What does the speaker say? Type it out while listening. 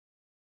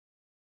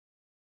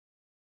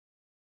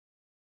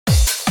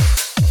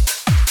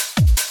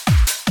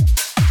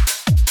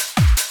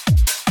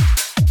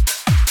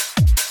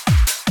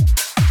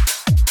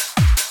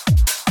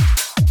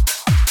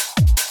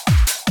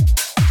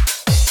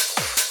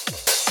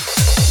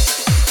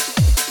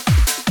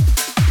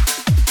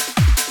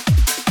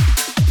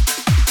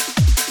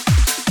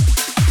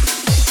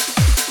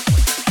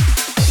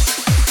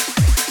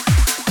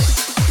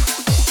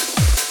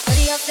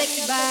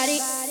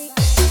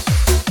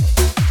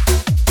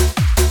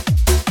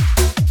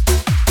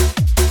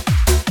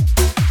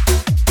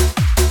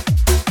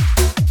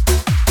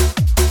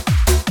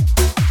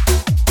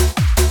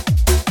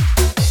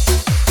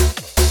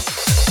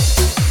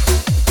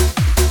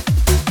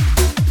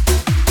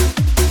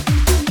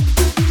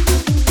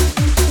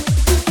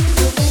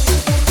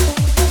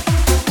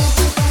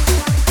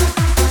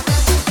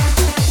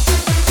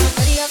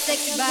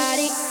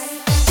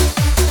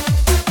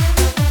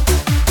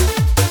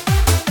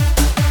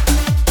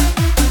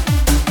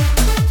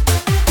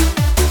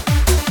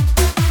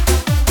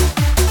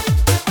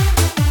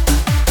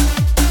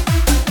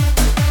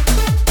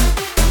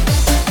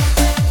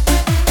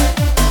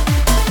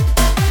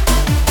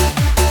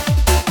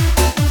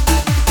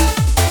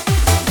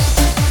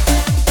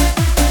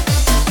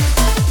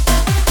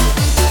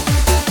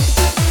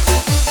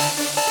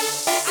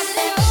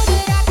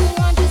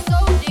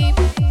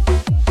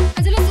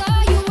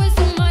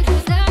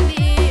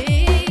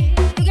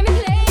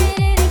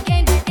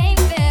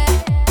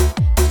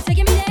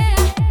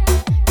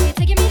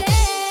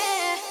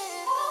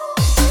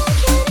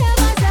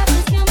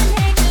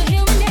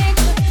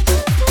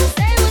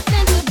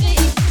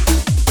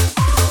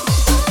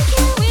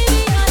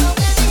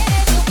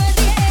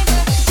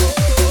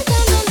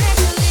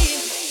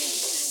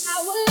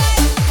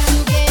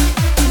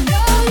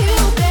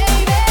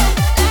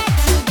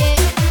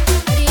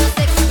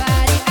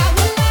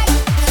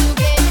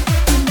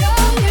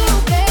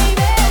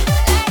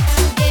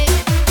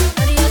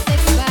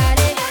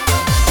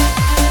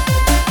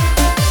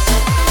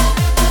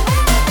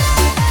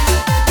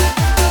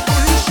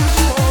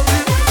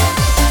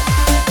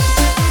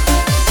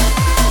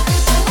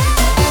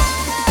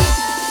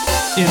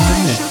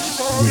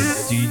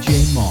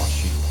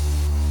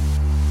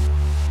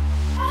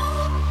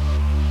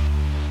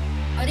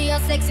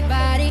sexy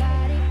body.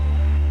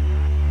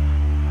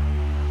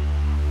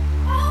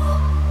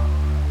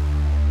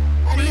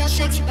 Under your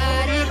sexy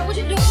body. What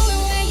you doing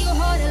when you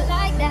hold it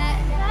like that?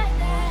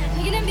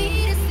 Looking at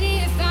me to see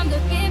if I'm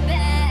looking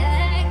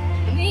back.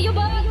 Me and you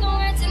both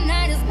going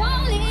tonight is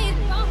gon' leave.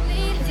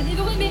 You leave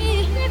it with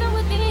me, leave it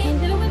with me,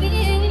 leave it with me. I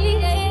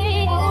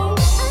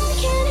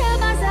can't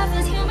help myself,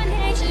 it's human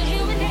nature,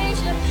 human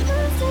nature.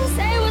 To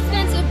say what's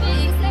meant to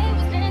be, say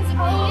what's meant to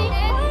be.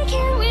 Why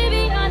can't we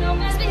be on our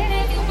worst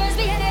behavior, worst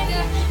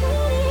behavior?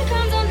 It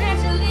comes on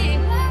naturally.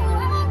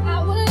 I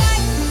would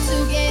like to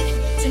get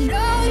to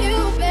know you,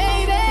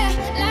 baby.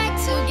 Like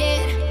to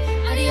get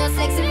under your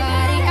sexy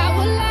body. I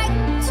would like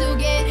to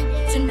get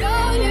to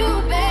know you,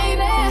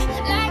 baby.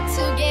 Like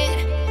to get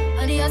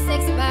under your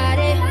sexy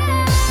body.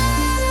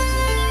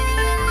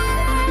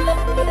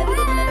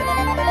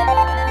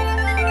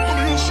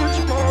 Under your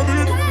sexy body.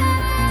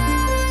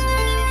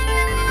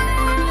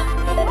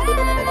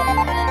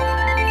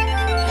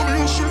 Under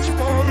your sexy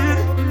body.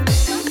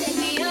 Don't take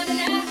me under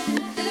now,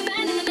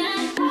 na-na-na-na-na.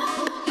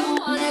 Don't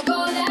wanna go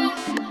there,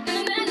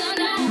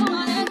 na-na-na-na-na. Don't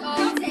wanna go.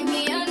 Don't take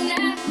me under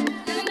now,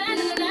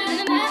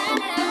 na-na-na-na-na.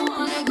 Don't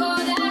wanna go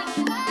there,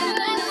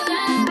 na-na-na-na-na.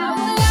 I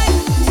would like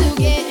to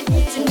get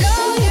to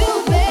know you,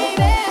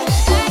 baby.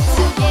 Like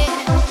to get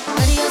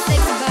under your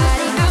sexy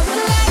body. I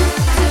would like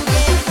to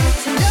get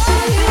to know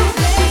you,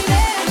 baby.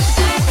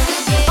 Like to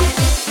get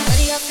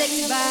under your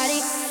sexy body.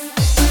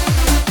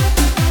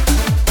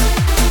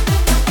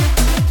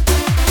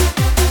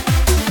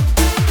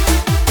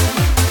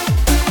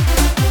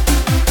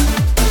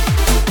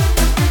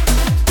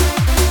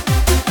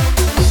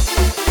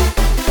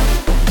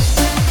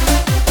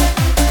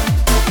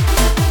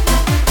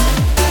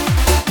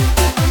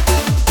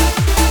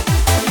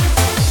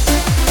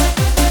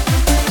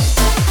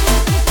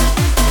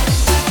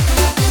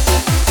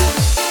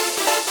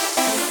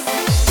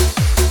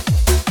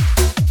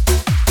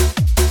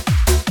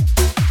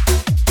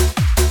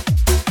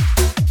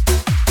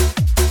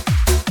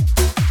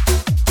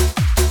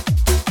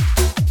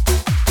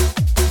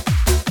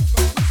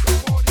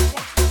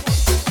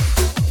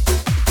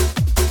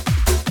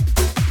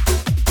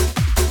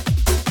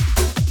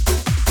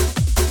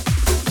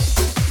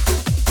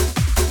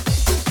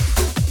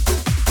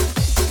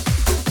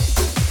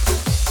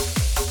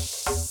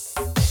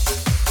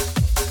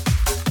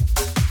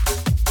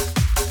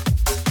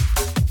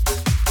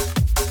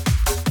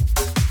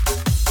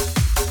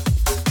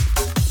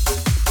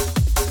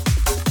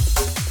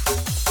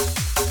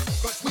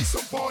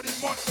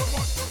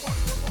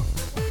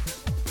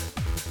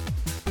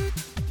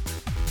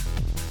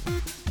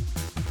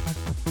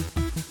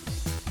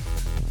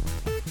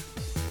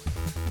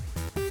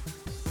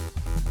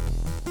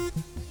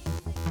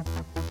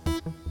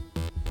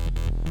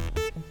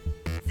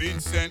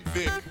 Vincent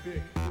Vic,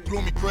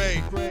 Gloomy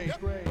Gray,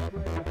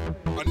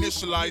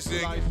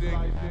 initializing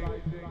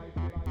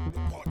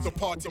the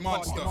party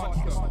monster.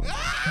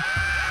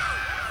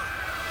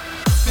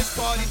 This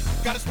party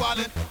got us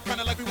wildin',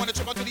 kinda like we wanna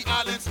trip out to the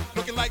islands.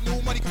 Looking like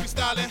new money, cause we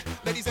styling.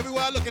 Ladies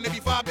everywhere looking, they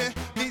be vibing.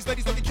 These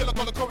ladies looking killer,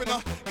 call the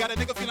coroner. Got a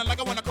nigga feeling like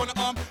I wanna corner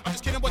I'm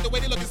just kidding, but the way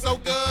they looking so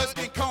good.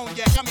 Skin cone,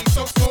 yeah, I mean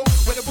so smooth.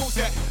 Where the booze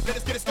at? Let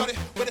us get it started.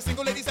 Where the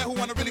single ladies at who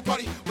wanna really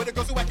party? Where the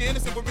girls who acting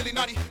innocent but really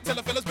naughty? Tell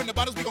the fellas bring the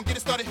bottles, we gon' get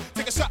it started.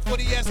 Take a shot for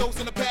the assholes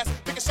in the past.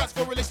 Take a shot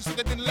for a relationship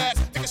that didn't last.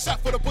 Take a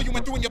shot for the bull you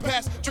went through in your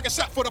past. Drink a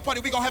shot for the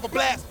party, we gon' have a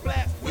blast.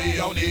 We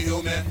only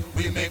human,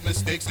 we make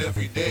mistakes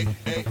every day.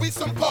 We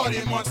some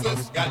party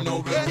monsters, got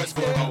no regrets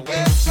for our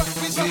way.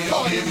 We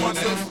only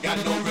monsters, got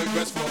no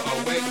regrets for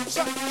our way.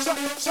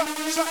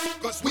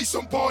 Cause we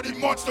some party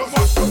monsters.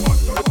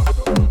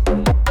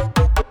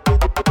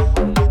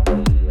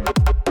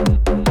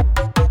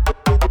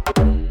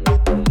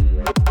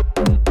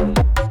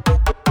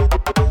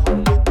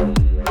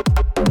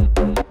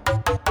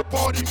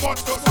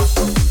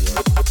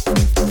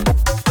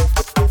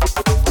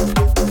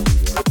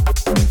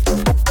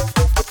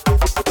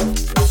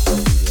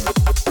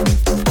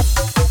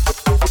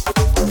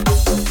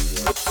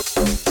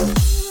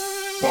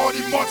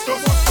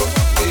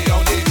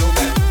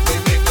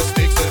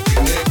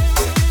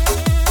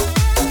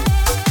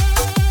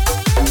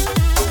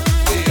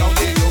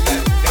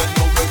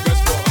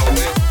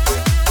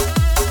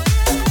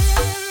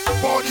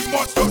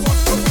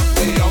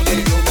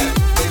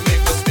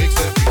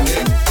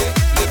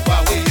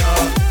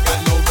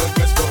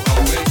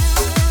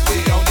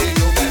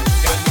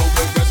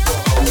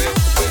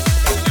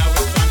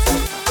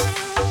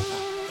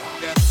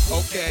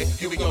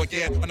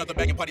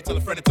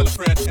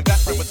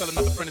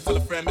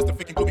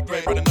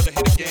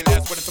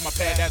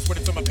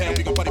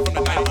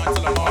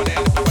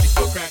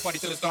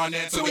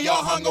 So we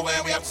all hung away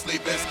and we have to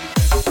sleep in.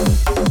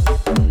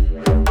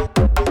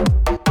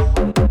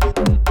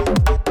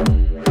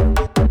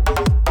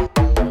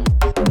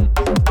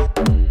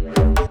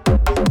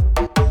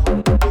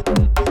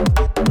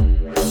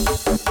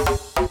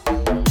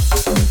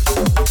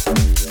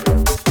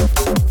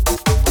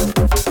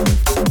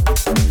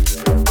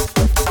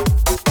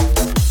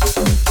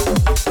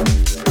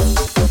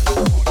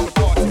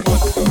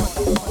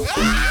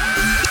 Ah!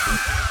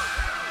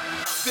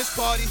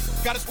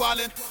 got us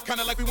wildin',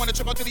 kinda like we wanna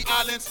trip out to the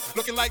islands.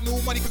 Looking like new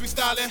money cause we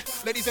stylin'.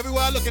 Ladies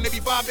everywhere looking, they be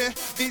vibing.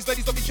 These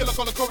ladies looking killer,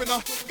 call a coroner.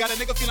 Got a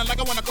nigga feeling like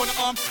I wanna corner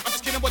I'm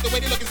just kidding, but the way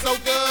they looking so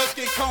good.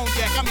 Skin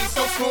cognac, I mean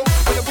so smooth.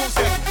 Where the booze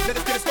at? Let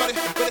us get it started.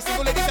 Where the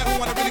single ladies at who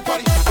wanna really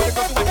party? Where the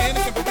girls who like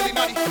innocent but really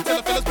naughty. Tell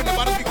the fellas bring the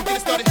bottles, we gon' get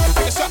it started.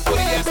 Take a shot for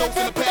the assholes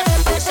in the past.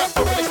 Take a shot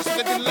for relationships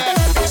that didn't last.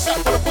 Take a shot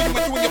for the food you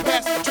went through in your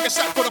past. Take a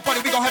shot for the party,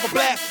 we gon' have a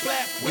blast.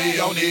 We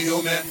only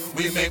human,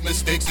 we make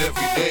mistakes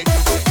every day.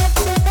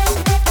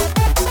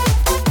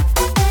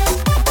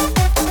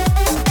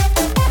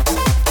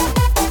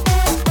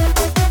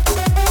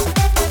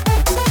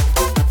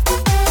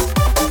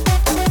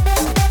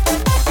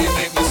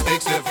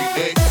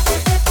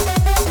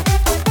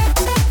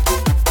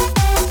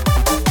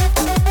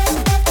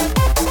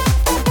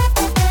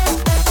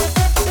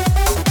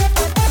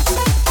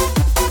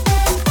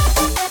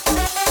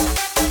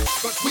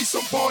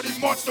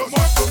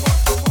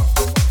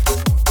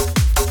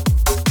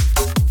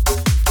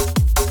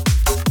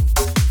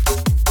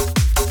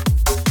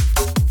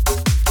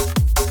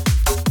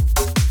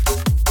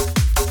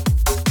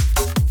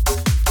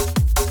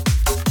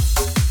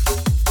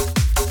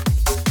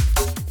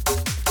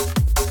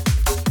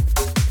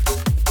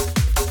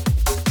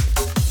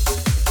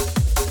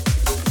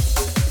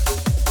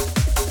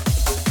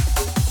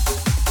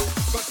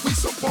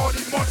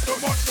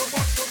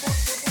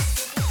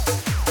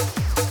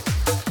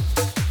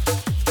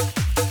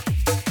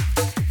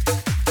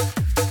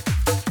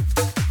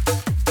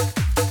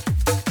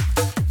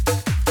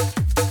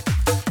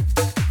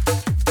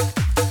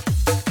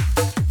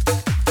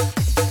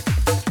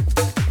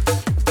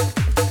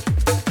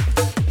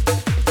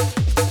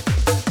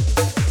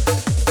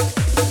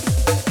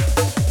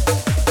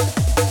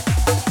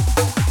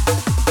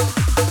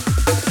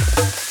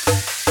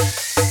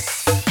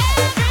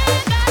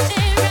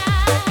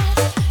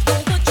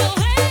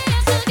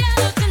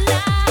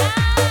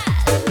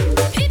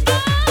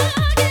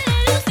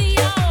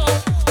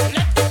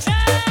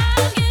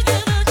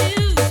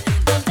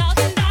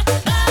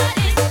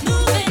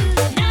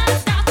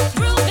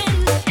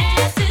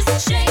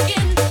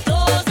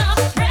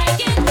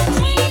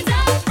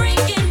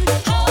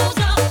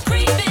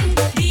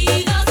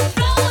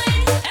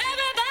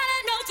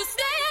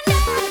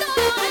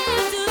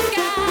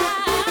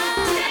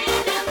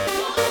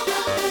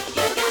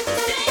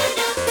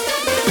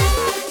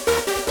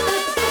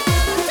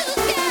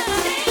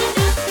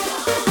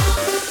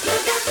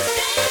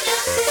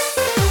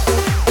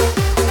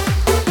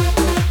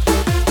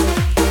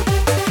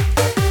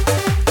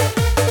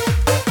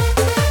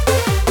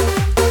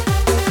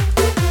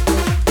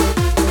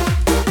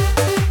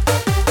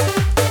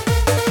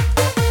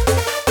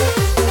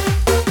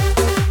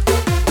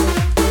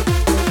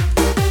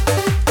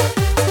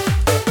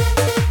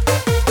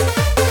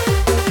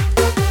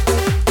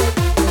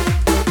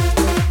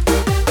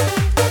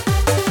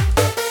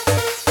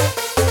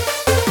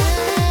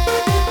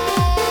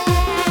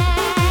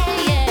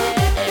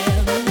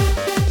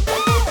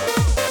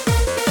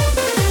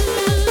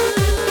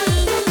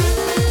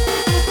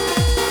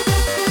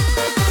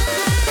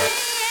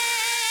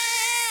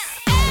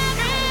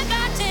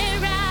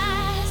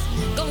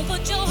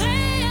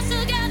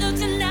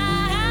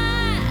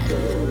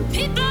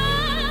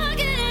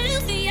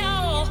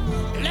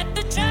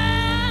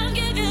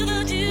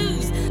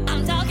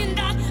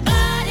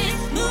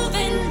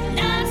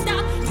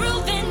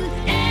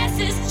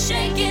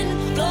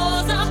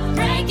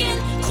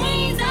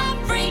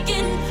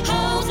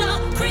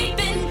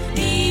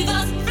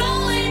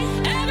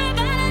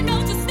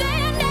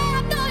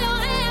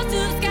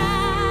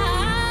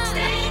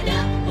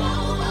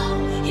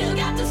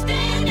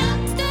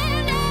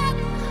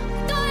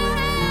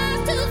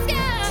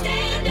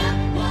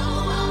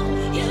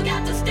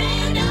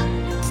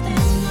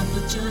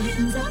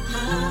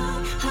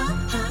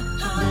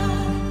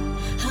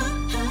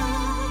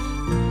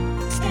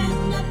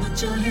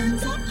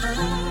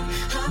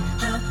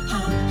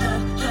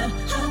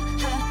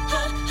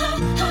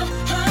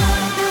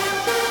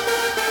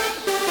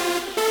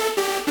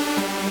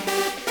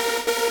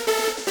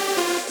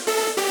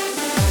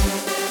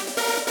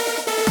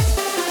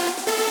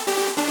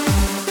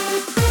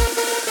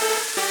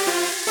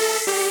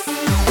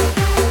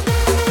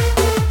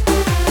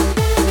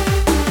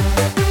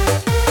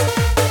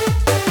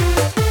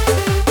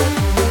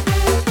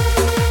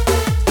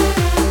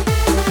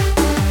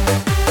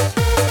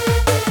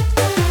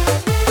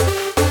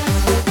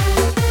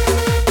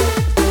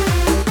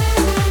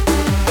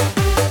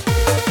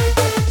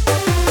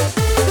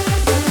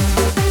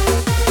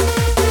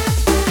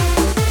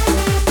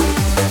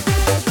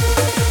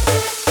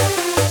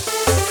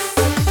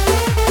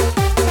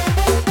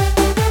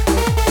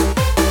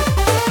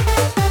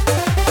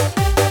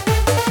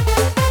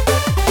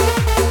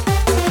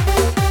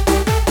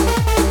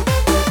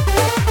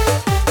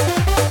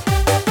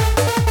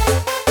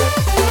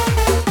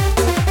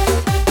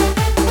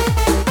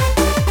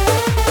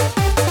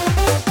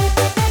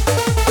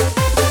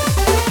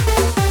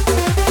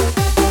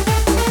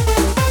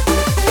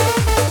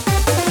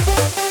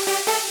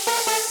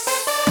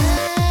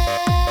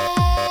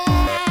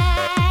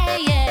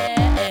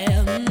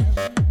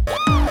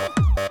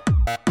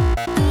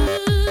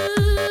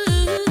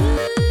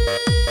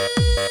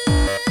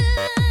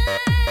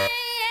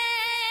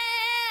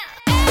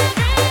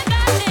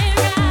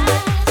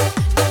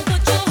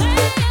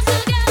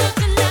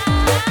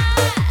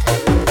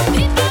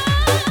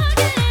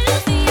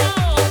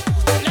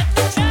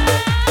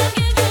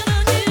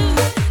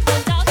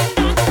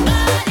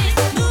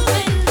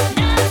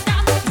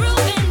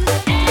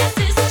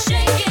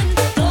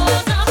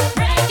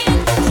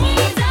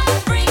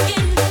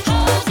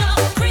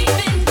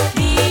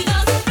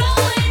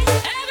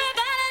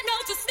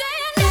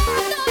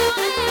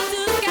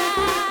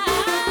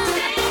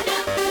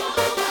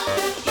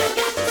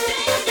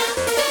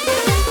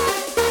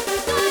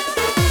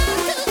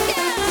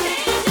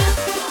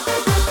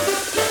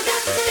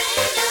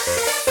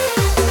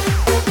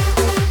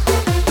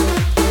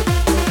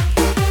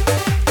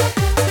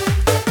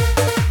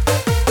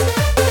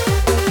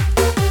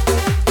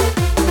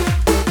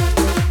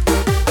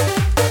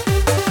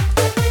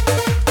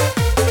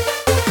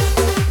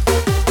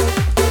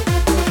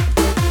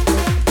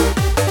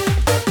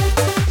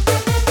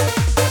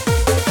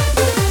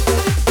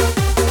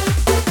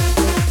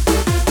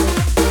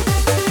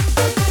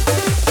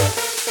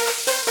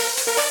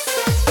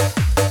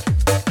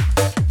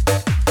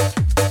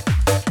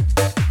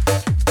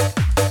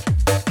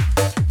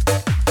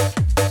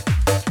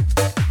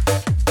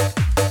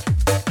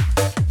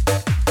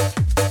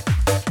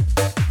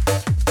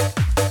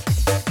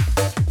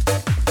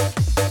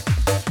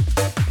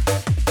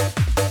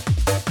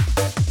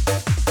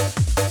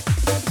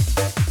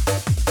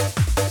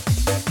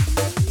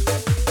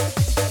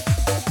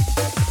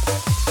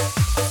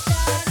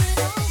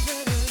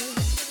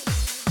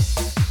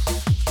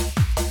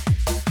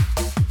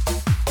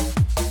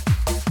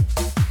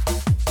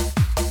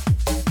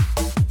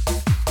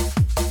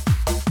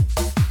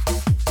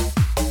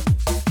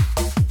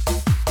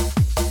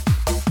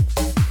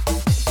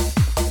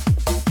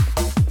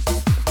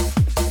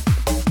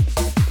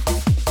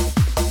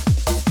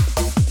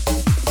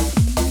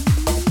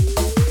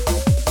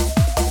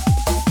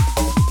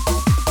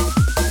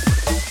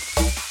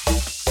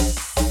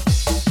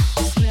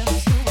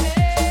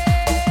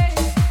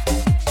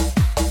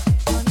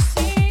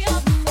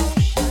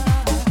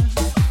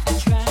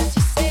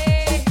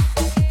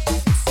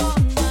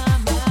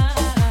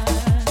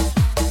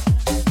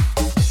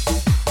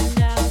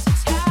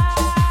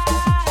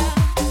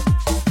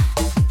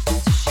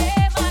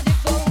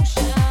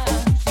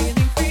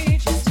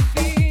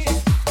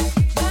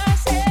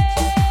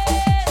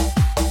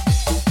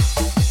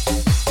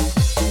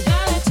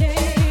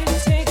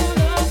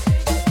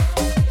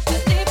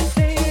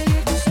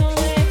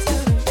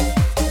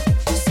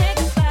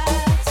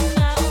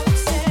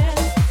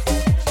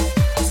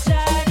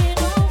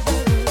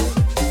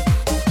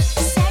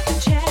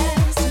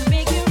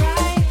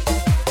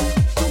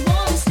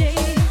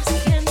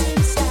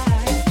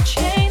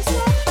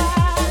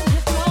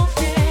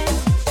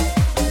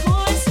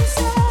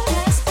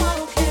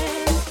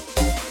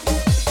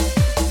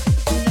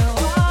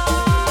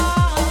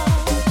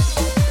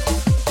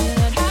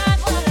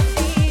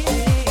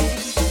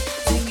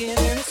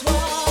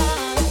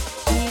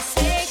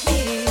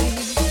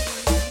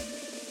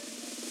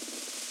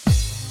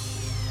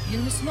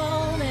 In this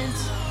moment,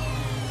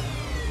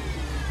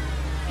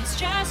 it's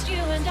just you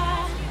and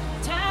I.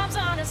 Time's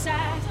on our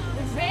side,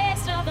 the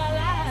rest of our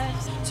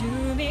lives to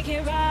make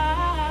it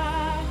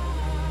right.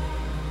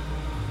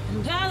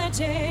 And I'll let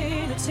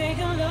you to take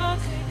a look.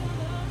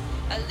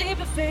 A leap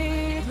of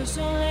faith was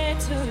only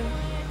to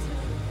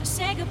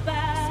say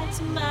goodbye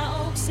to my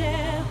old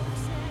self.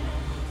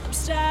 I'm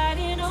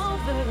starting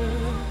over,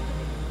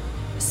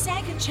 a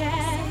second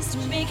chance to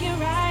make it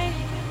right.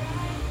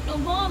 No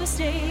more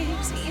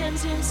mistakes, the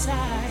end's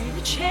inside.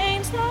 The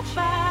chains that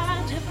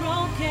bind have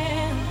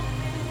broken.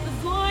 The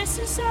voice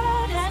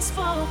inside has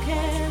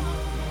spoken.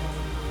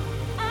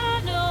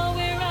 I know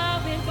where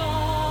I've been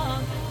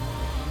wrong.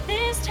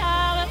 This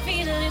time I'm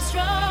feeling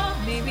strong.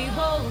 Made me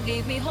whole,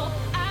 gave me hope.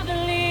 I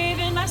believe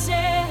in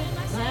myself.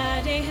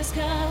 My day has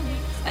come.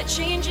 A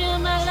change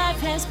in my life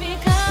has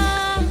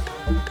become.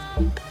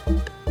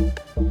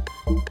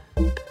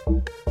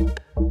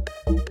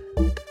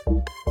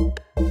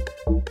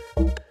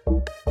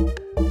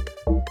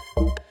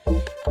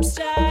 I'm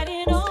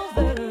starting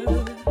over.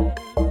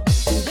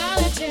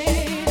 Another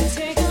day to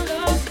take a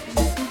look.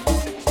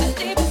 A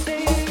leap of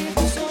faith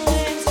was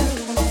only to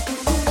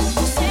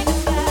say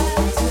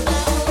goodbye to my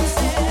old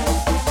self.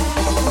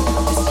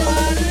 I'm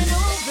starting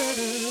over.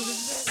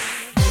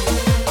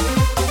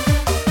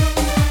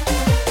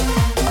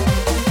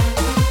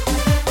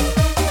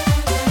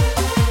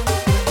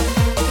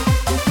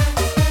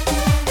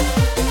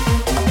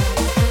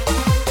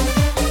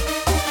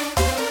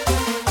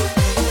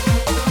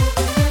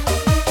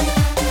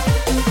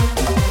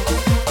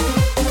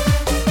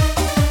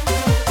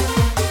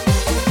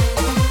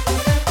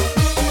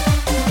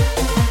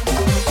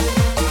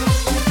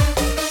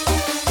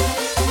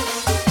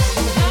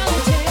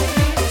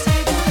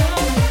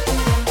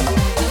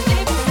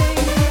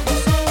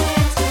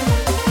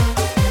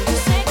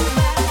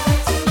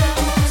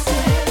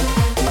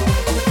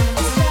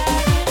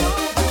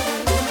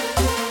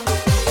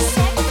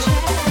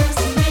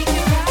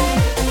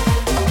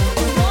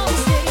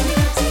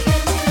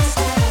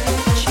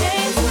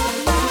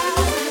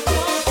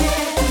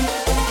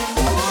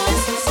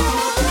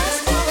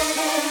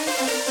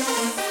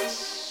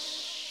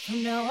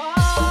 From now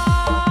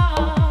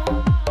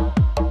on,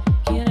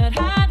 cannot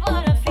hide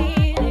what I'm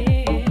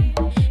feeling.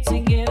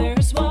 Together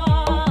as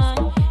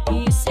one,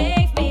 you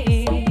save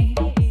me.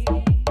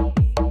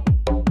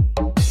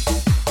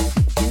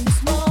 In this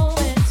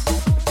moment,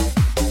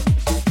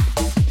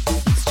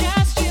 it's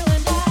just you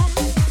and I.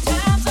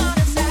 Time's on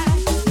our side,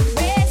 the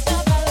rest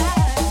of our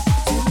lives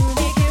to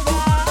make it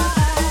right.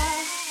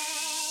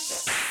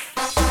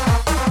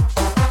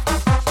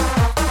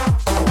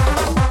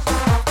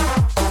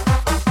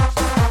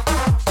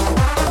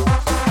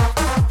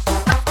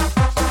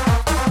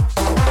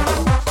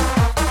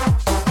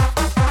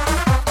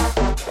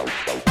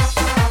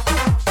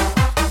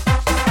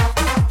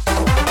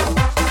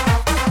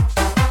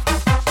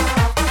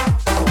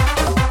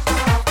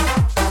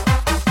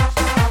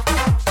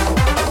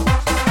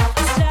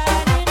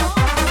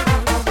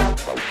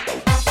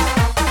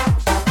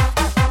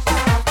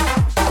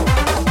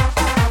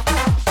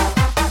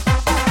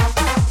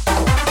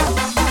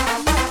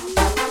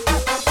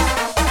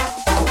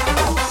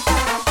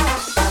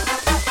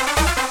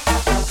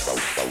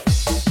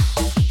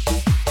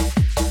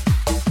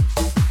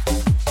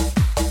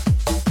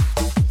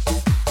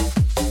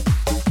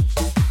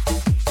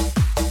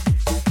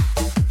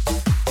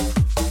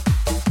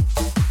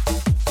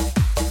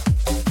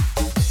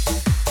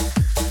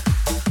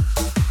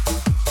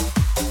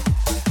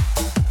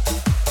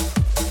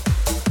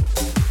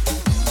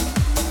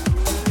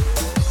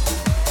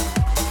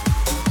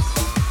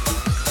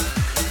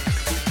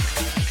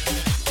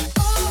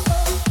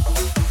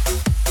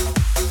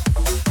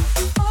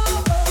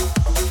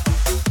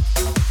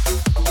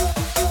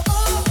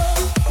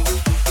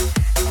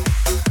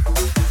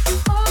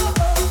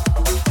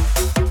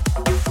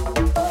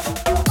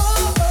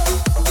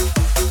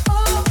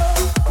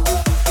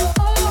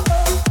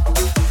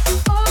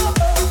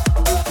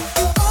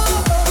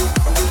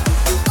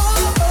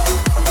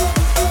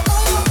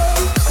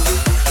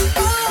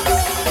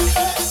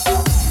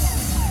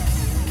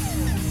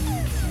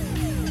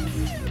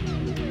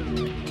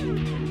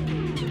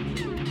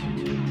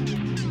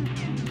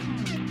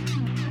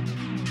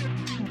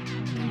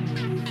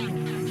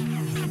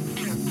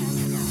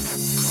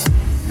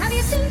 Have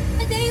you seen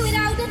a day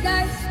without the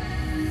dark?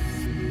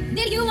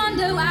 Did you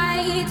wonder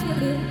why it's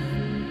real?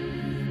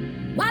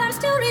 While I'm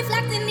still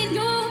reflecting in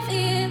your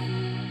fear,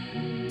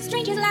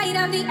 strangers light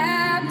up the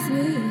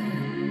atmosphere.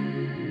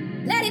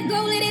 Let it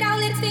go, let it out,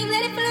 let it steam,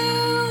 let it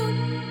flow.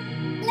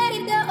 Let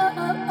it go.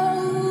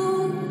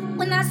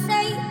 When I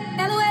say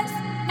LOS,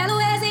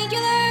 LOS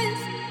angelers.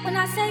 When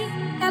I say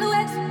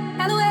LOS,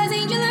 LOS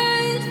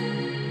angelers.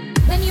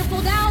 When you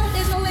pull down,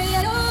 there's no way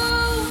at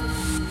all.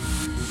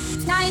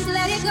 It's time to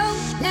let it go,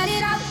 let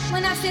it out.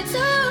 When I sit so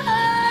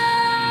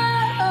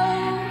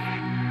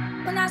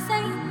when I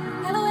say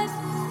LOS,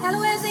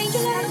 LOS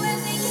angelers,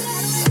 LOS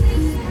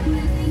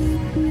angelers.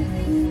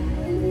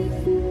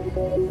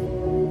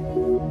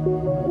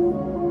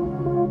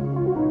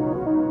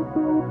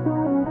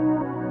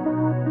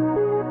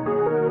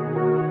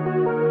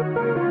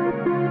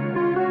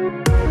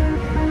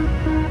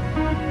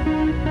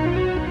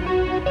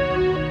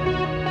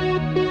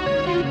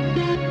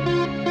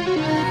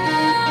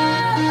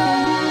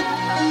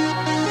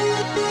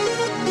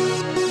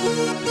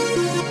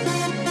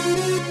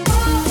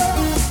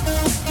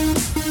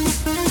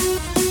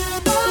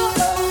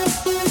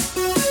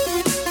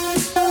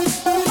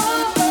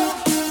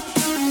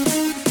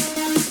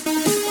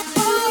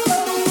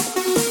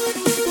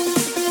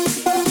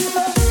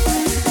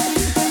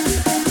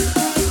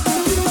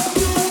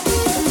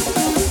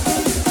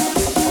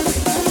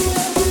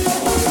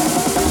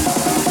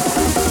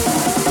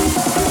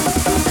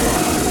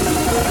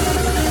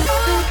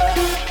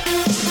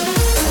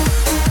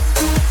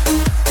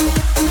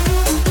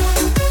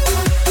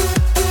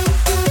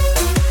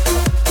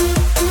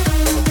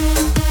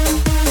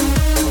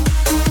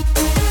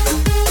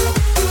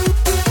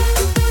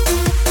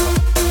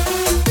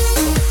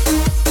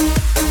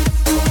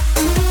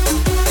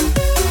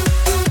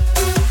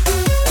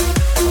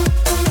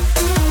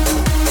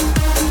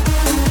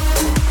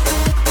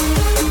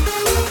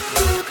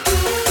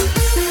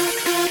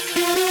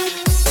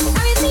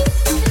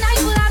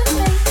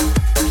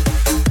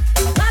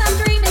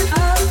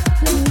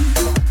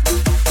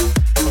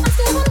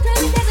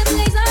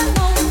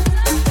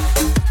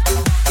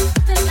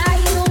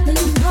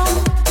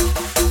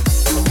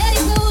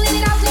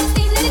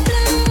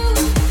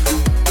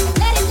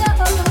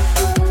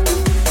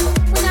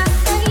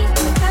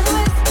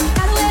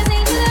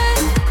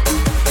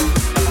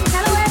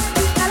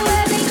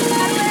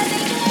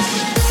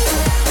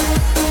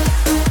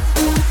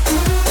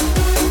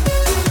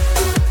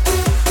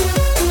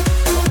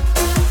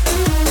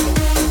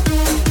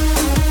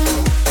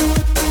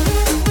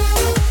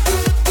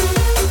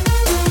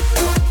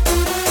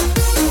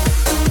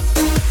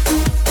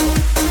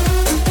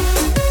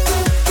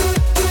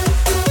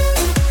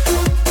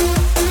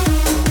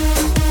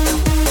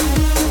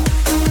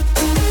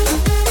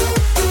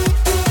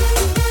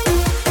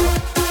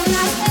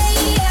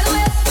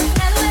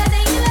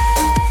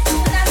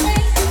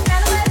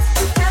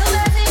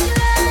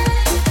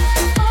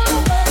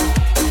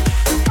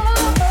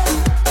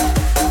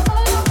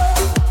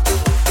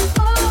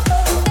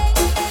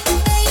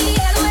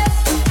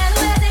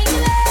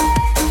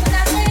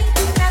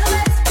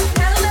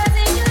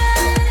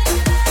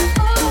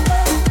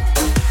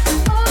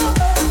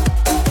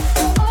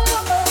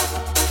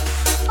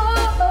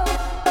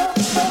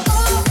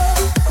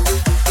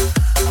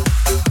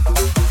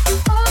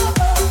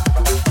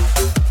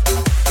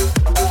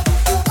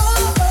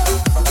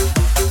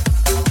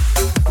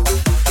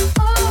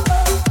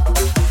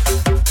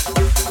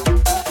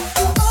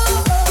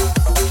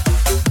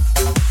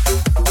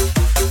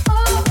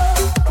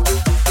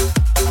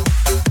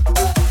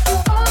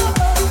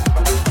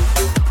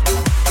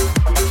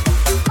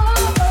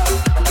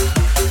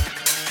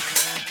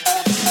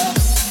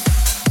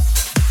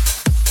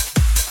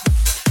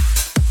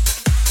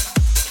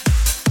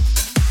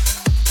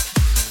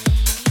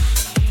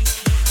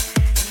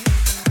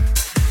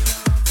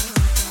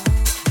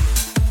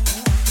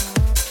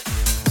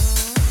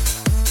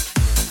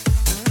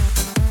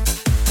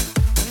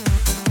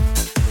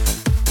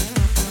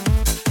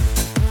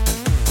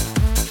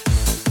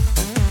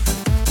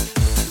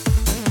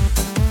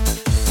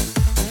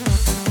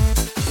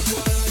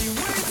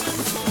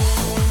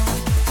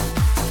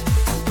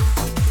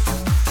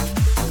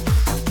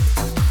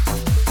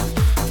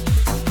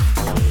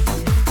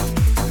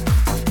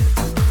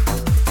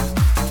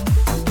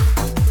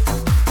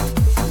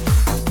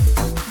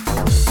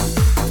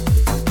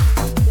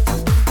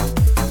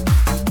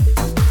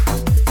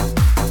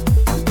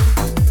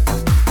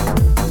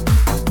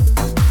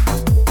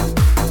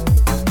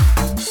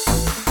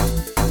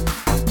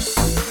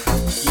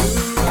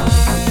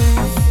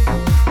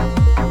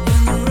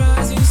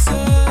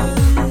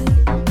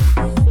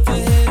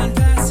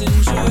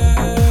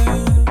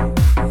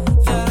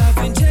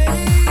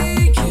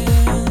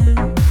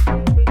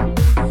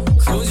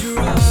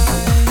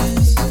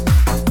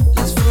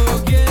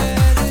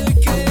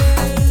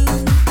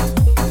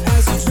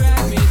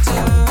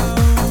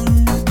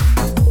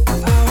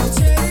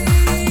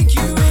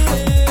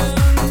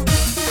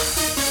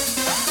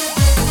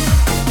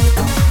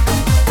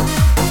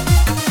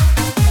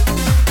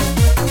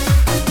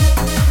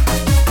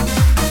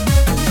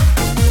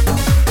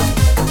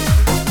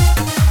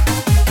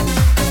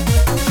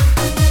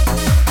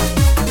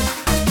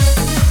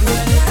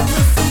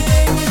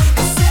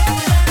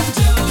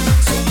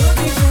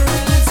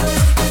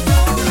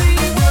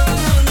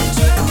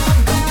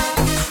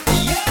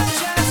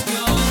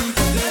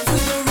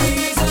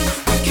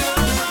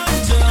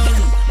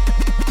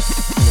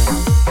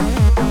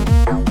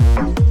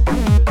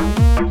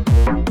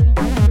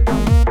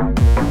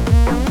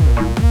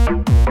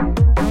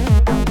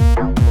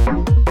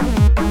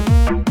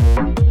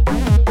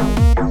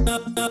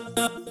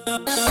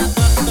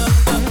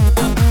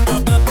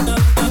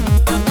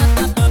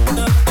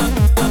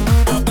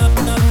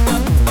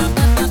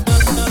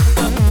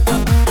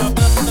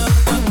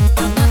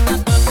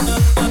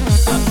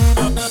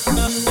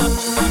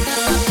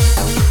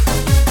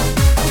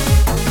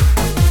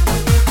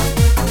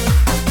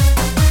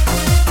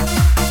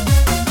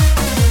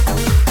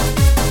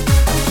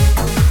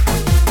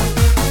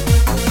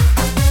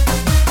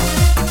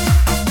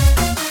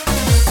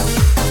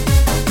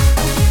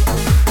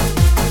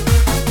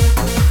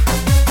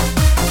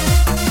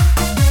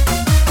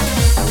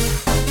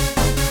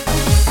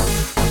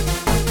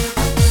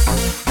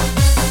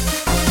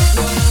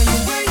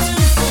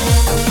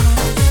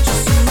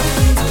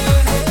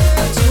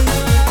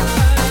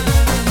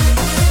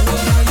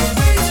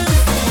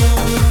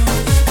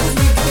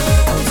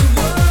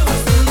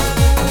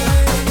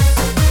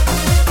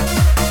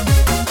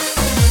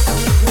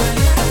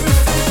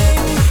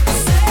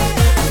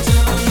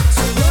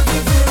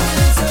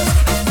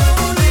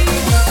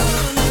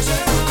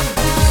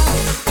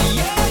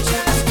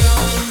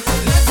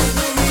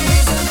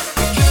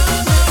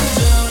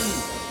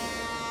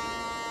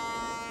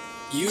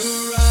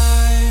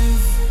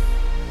 arrive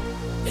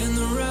in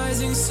the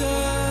rising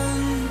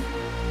sun,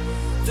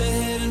 the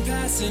hidden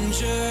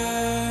passenger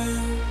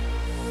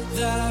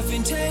that I've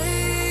been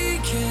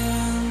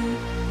taking.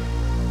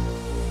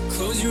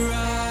 Close your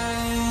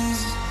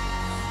eyes,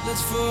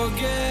 let's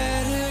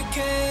forget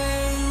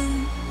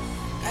again.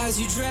 As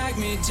you drag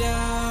me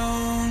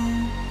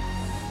down,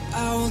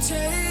 I will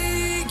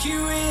take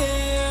you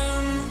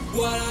in.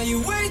 What are you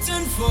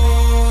waiting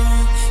for?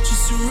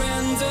 Just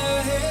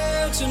surrender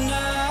here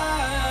tonight.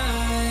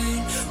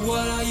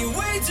 What are you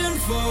waiting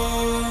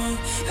for?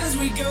 As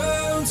we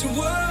go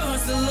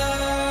towards the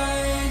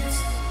light.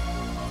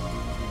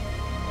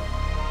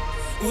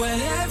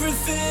 When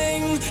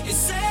everything is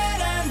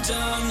said and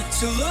done,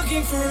 still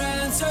looking for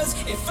answers.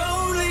 If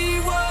only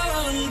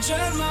one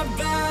turned my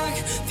back,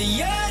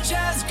 the edge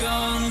has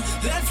gone.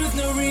 Left with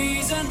no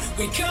reason,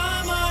 we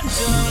come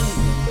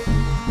undone.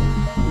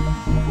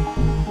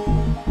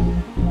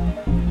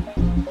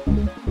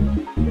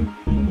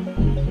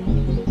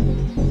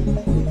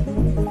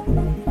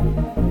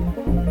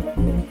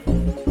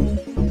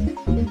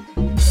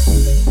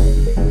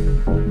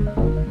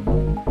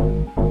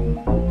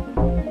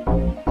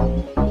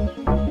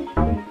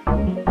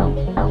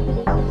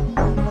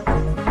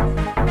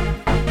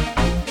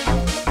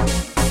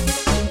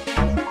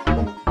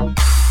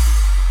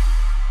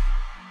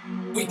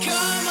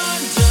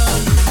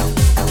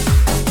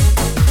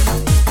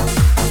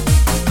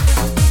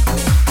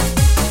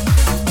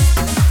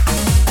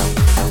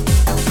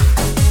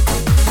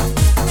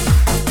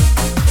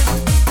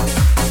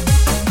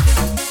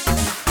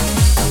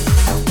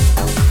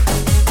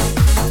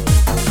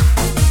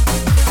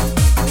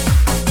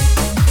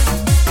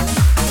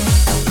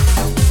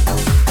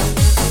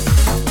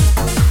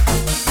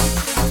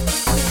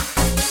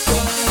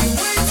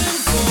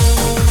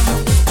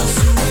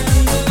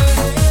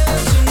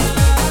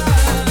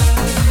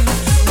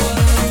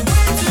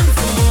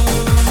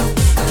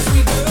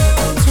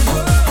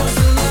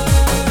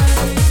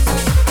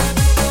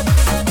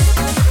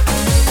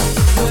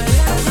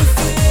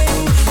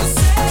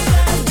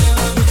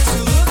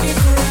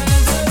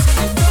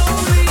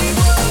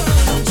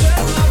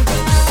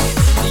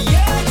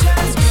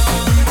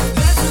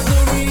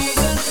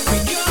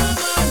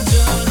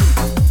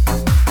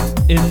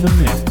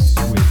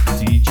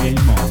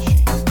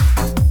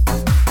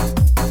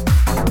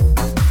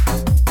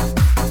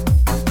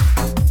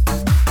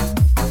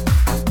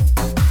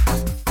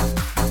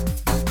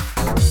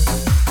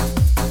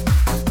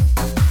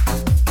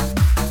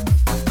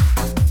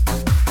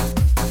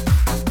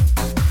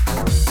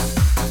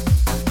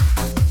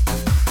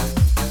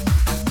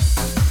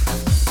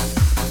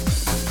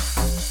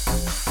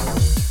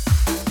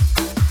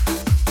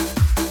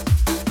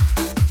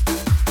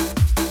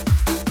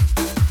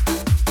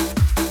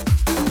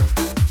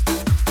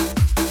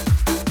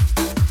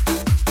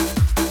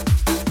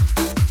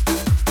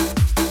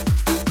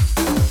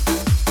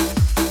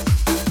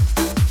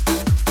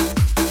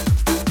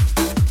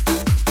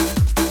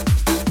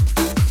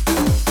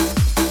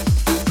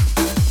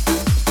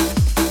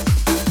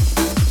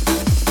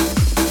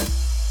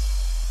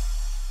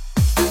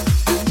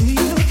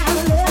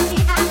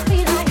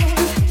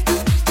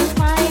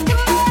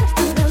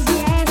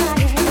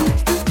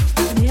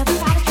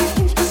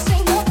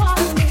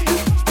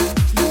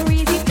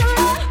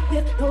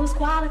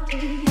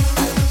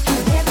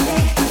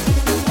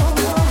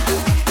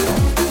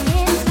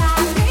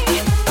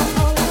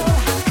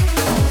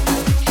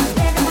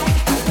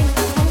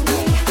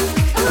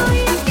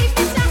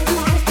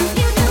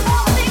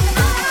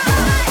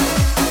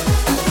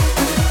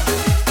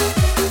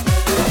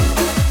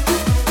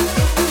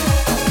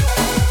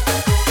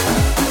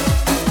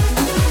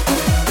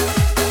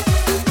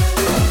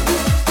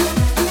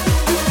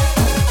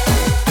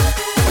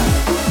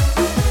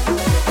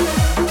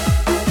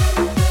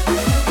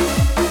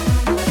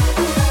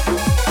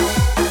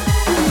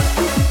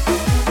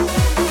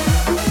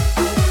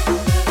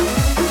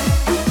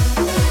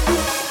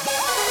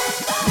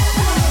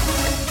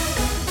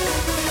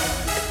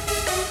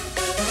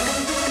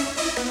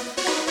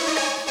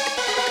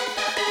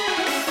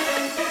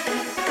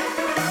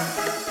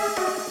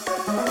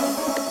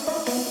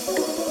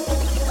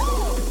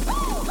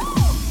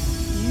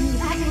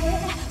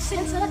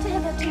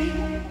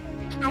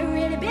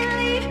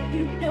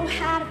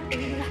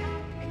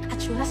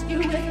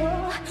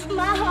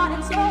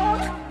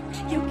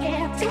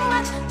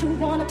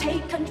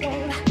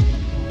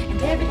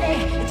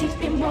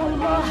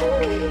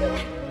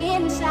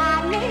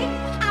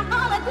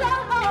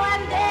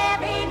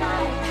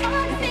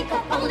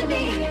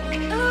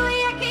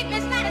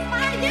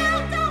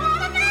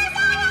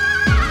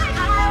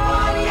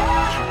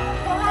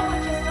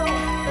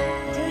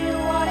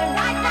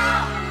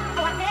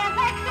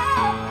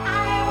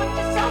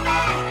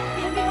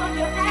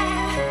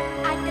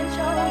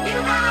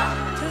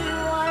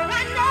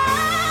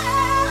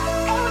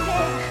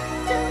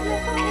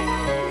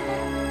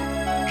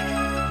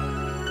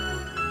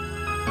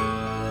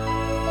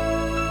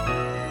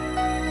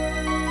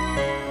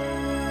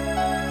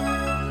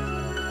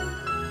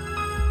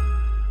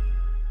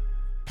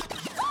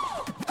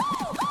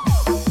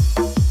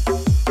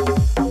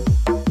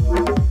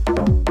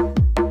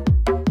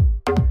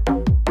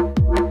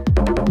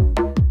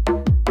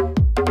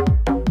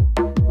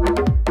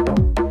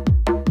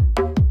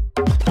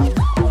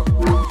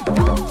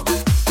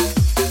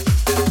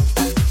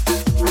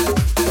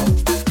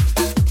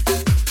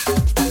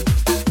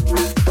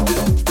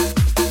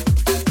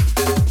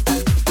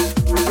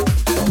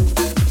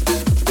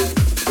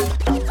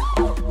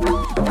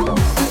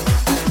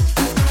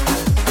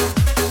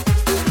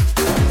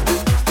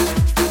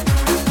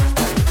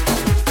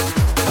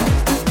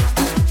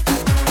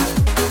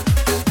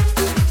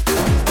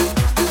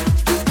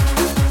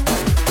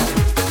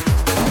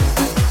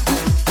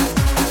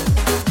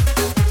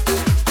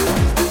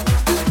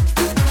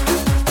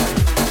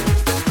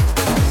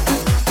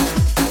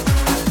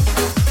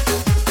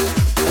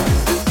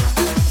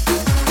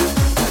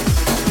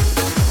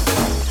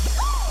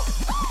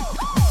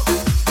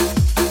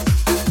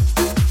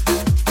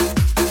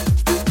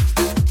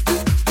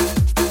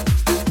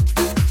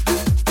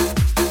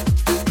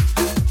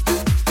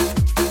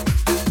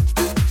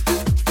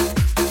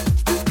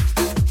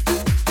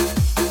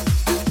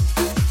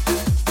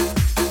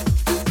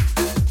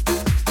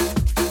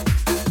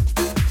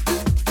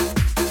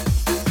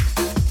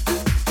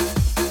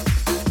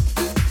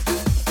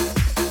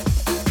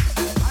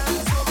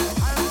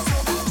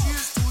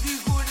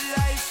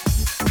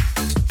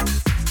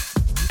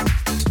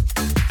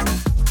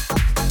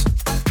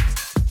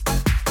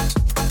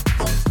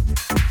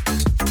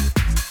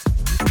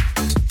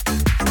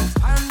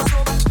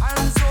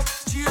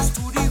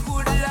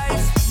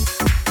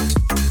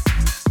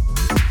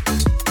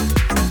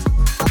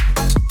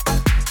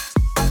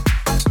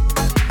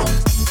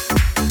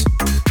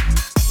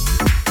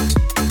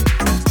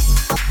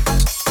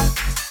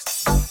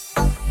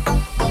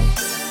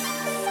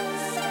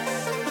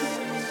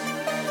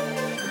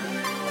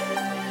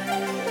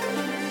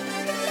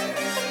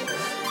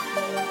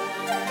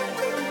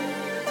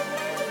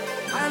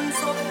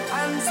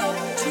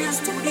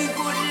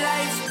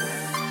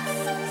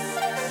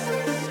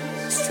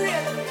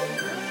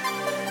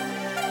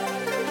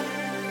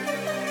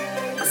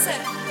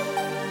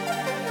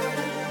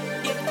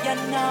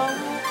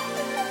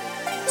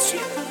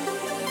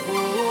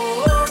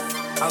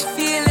 I'm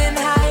feeling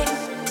high,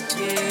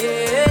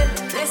 yeah.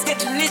 Let's get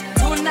lit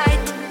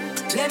tonight.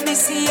 Let me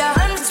see your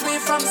hands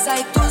wave from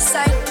side to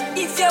side.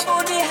 If your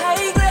body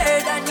high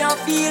grade and you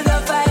feel the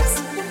vibes,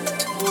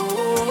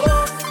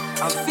 oh,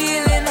 I'm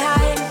feeling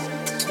high,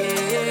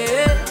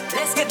 yeah.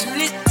 Let's get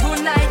lit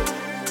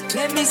tonight.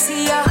 Let me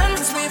see your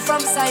hands wave from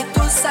side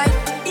to side.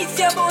 If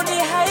your body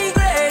high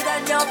grade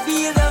and you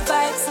feel the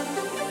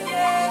vibes,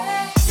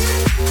 yeah.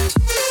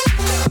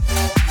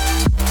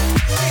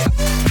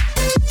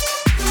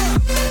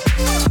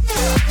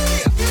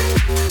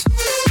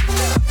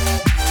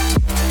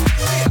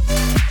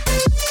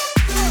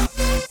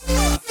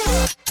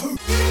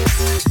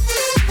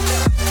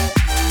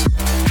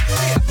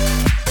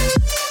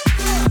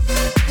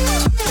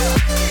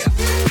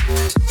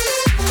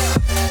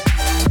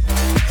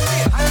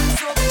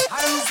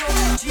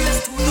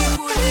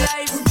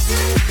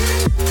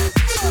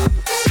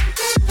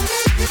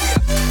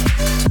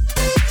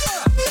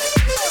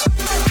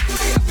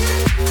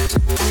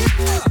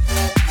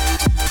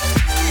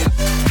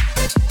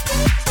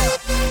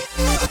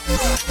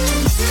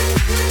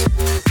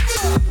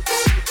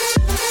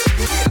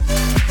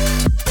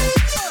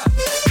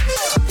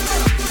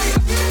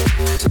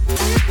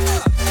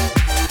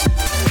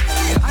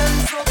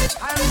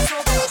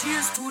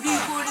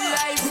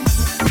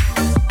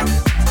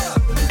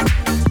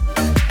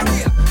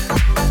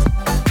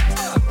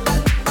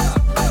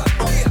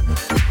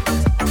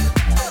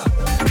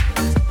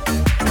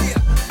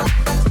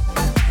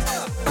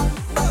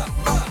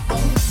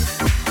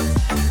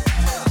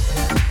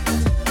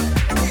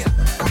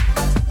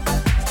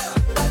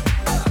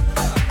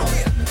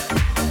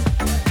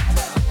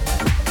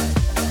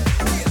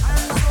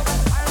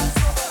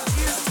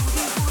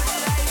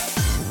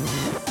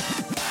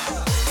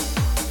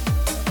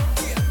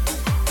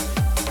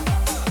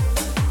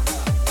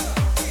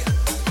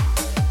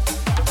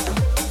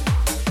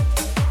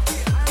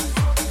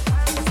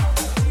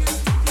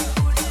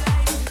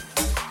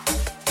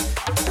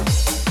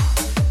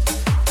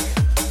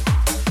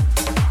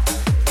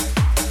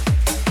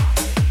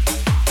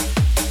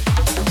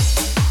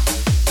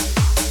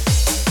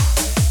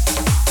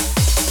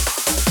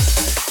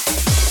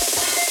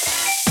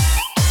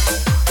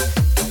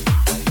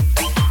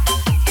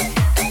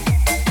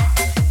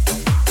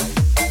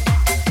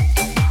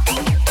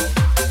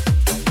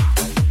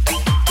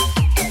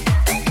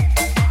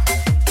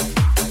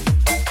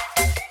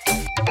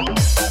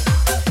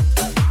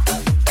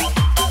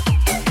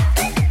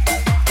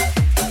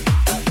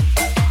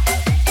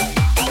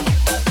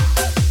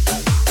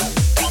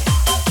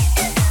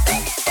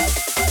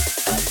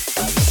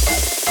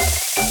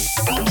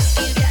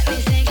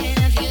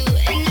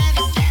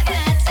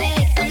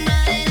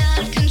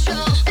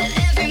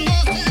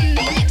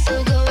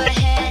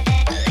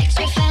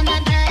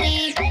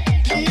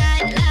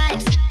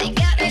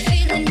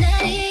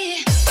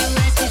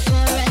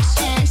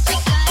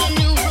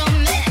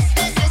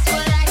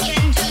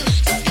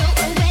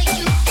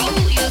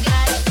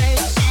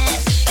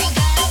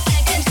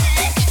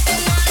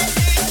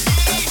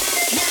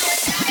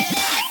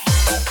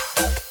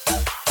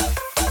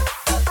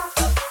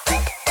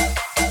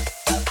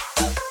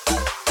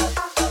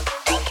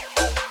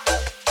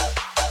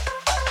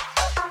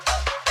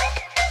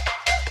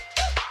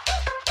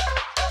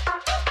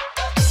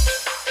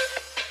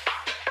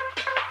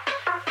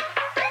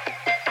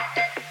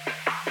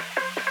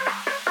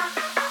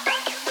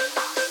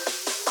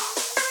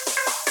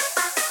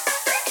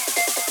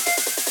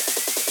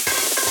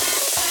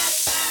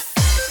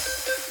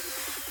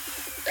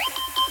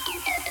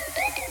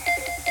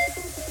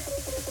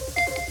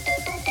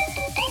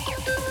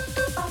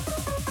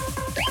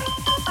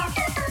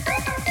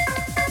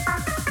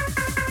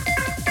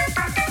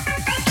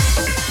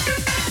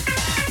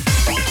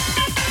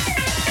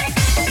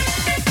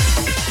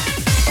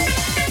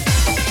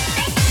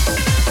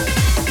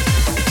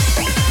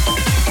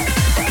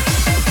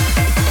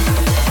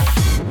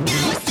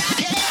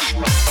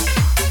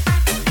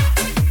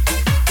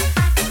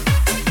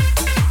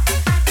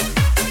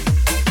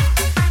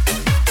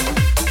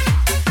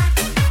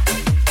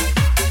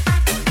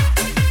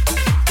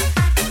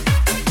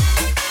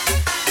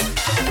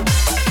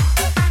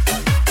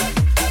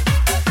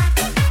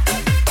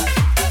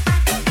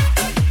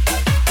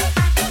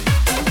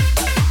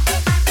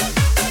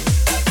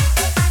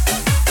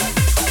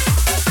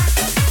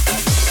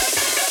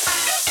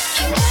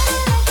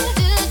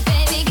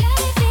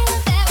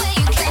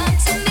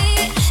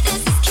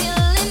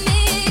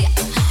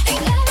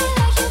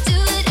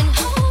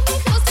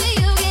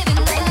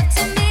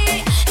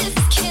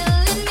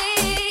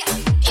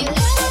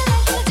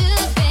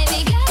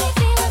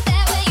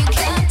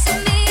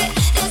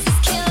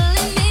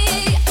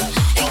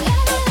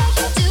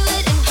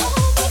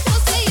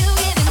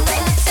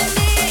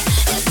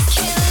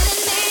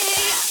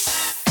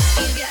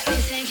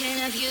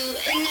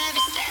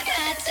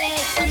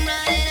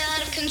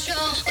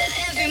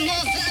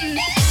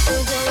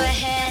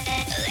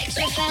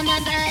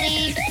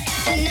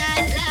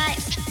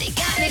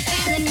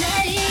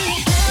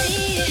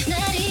 Nutty,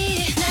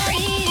 nutty,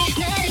 nutty,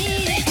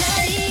 nutty,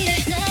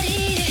 nutty,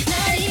 nutty.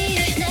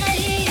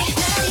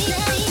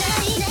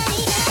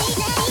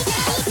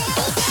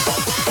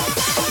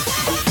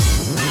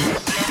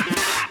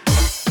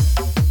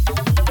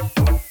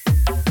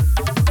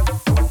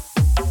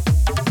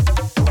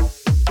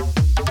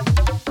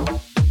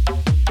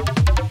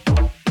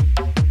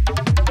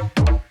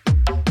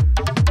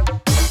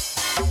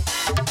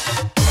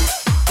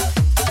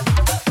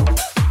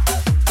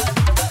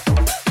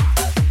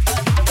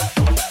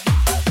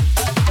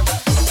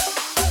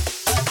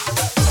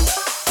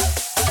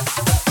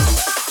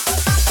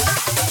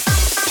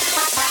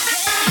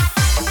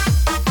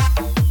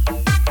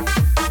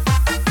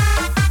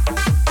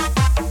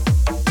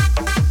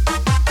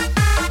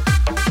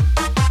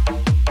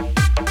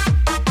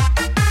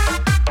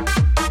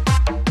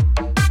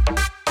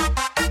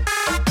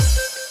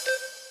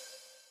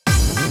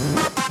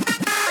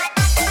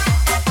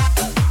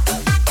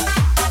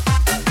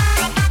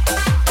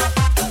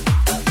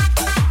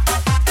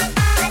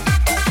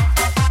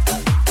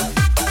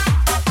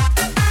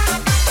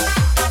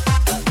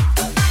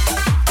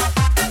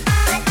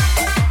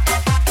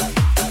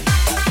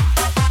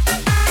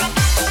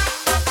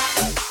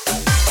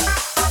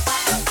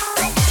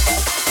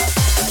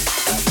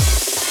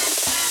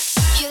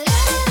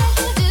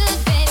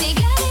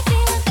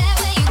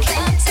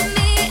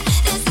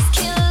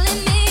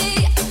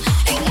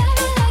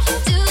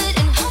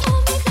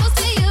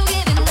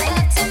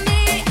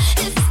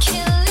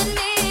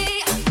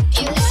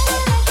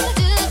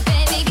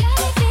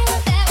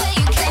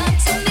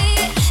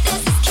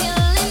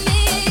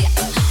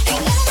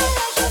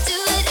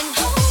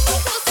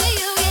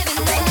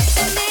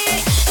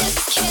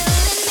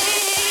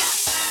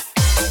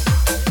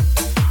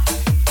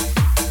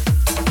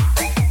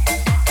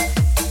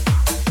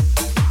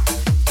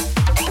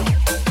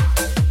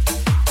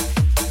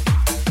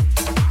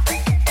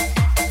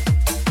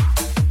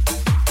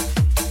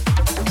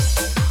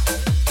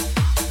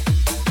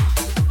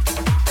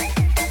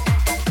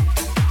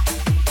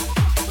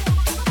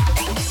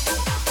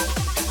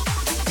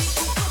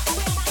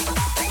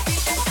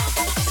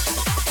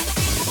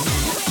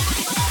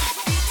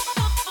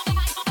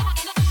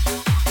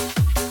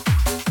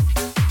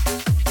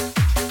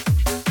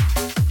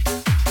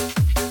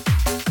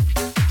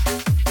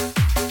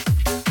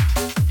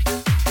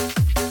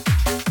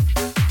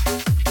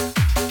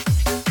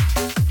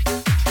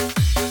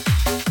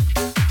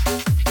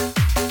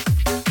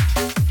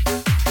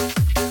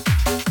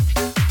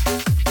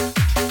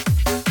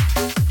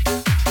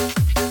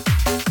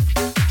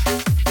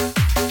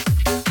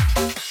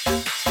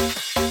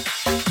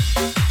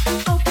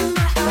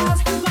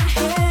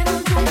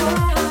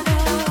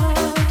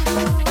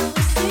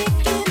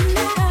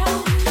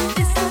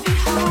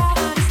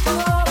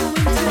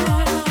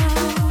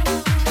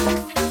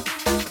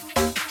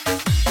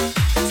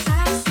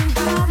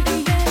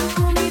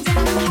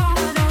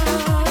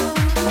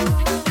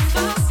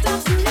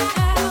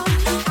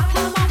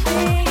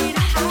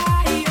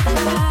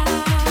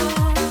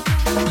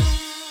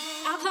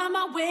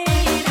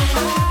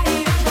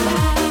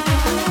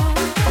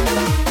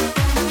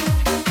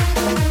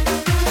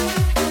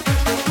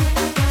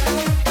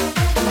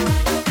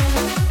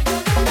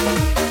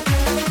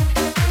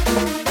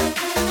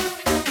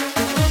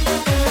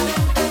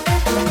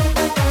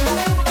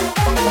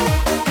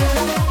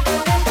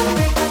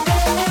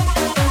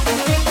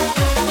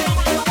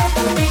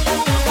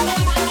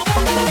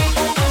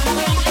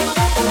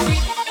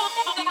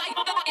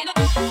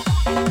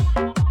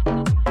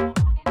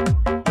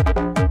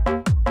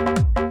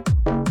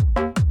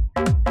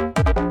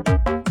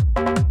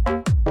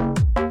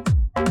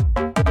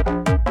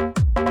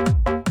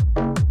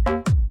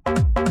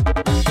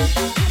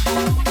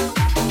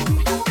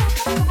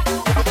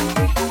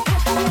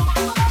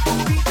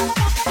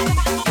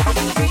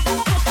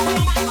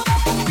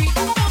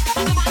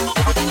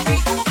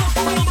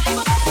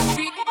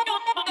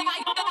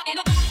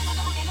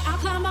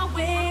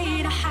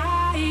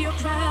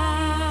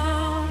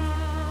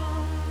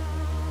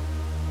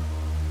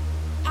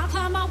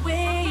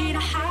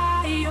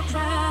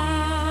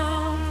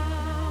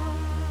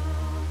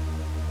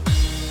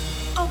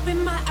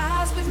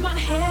 with my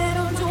head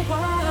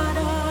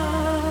underwater.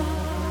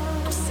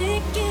 I'm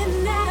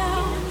sinking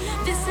now.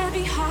 This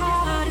heavy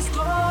heart is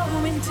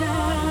going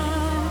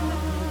down.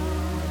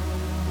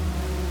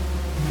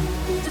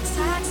 The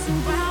tides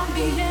surround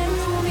me and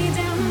pull me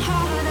down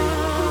harder.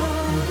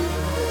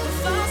 The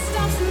fire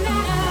stops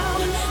now.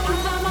 I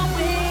find my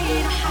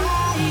way to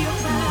higher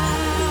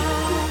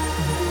ground.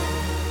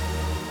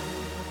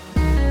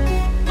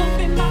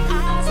 Open my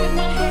eyes with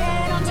my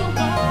head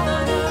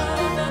underwater.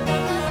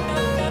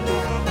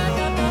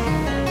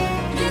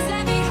 This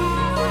heavy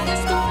heart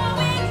is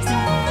going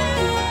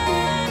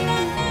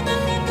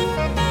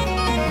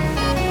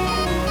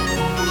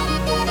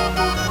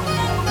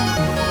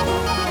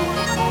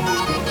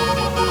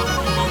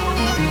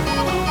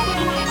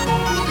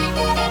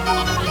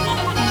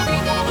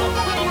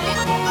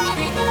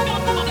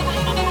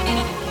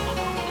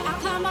I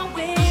climb my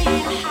way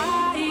to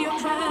higher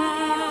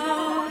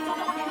ground.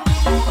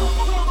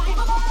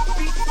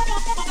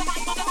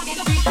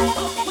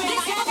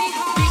 This heavy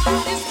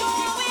heart is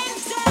going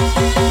down.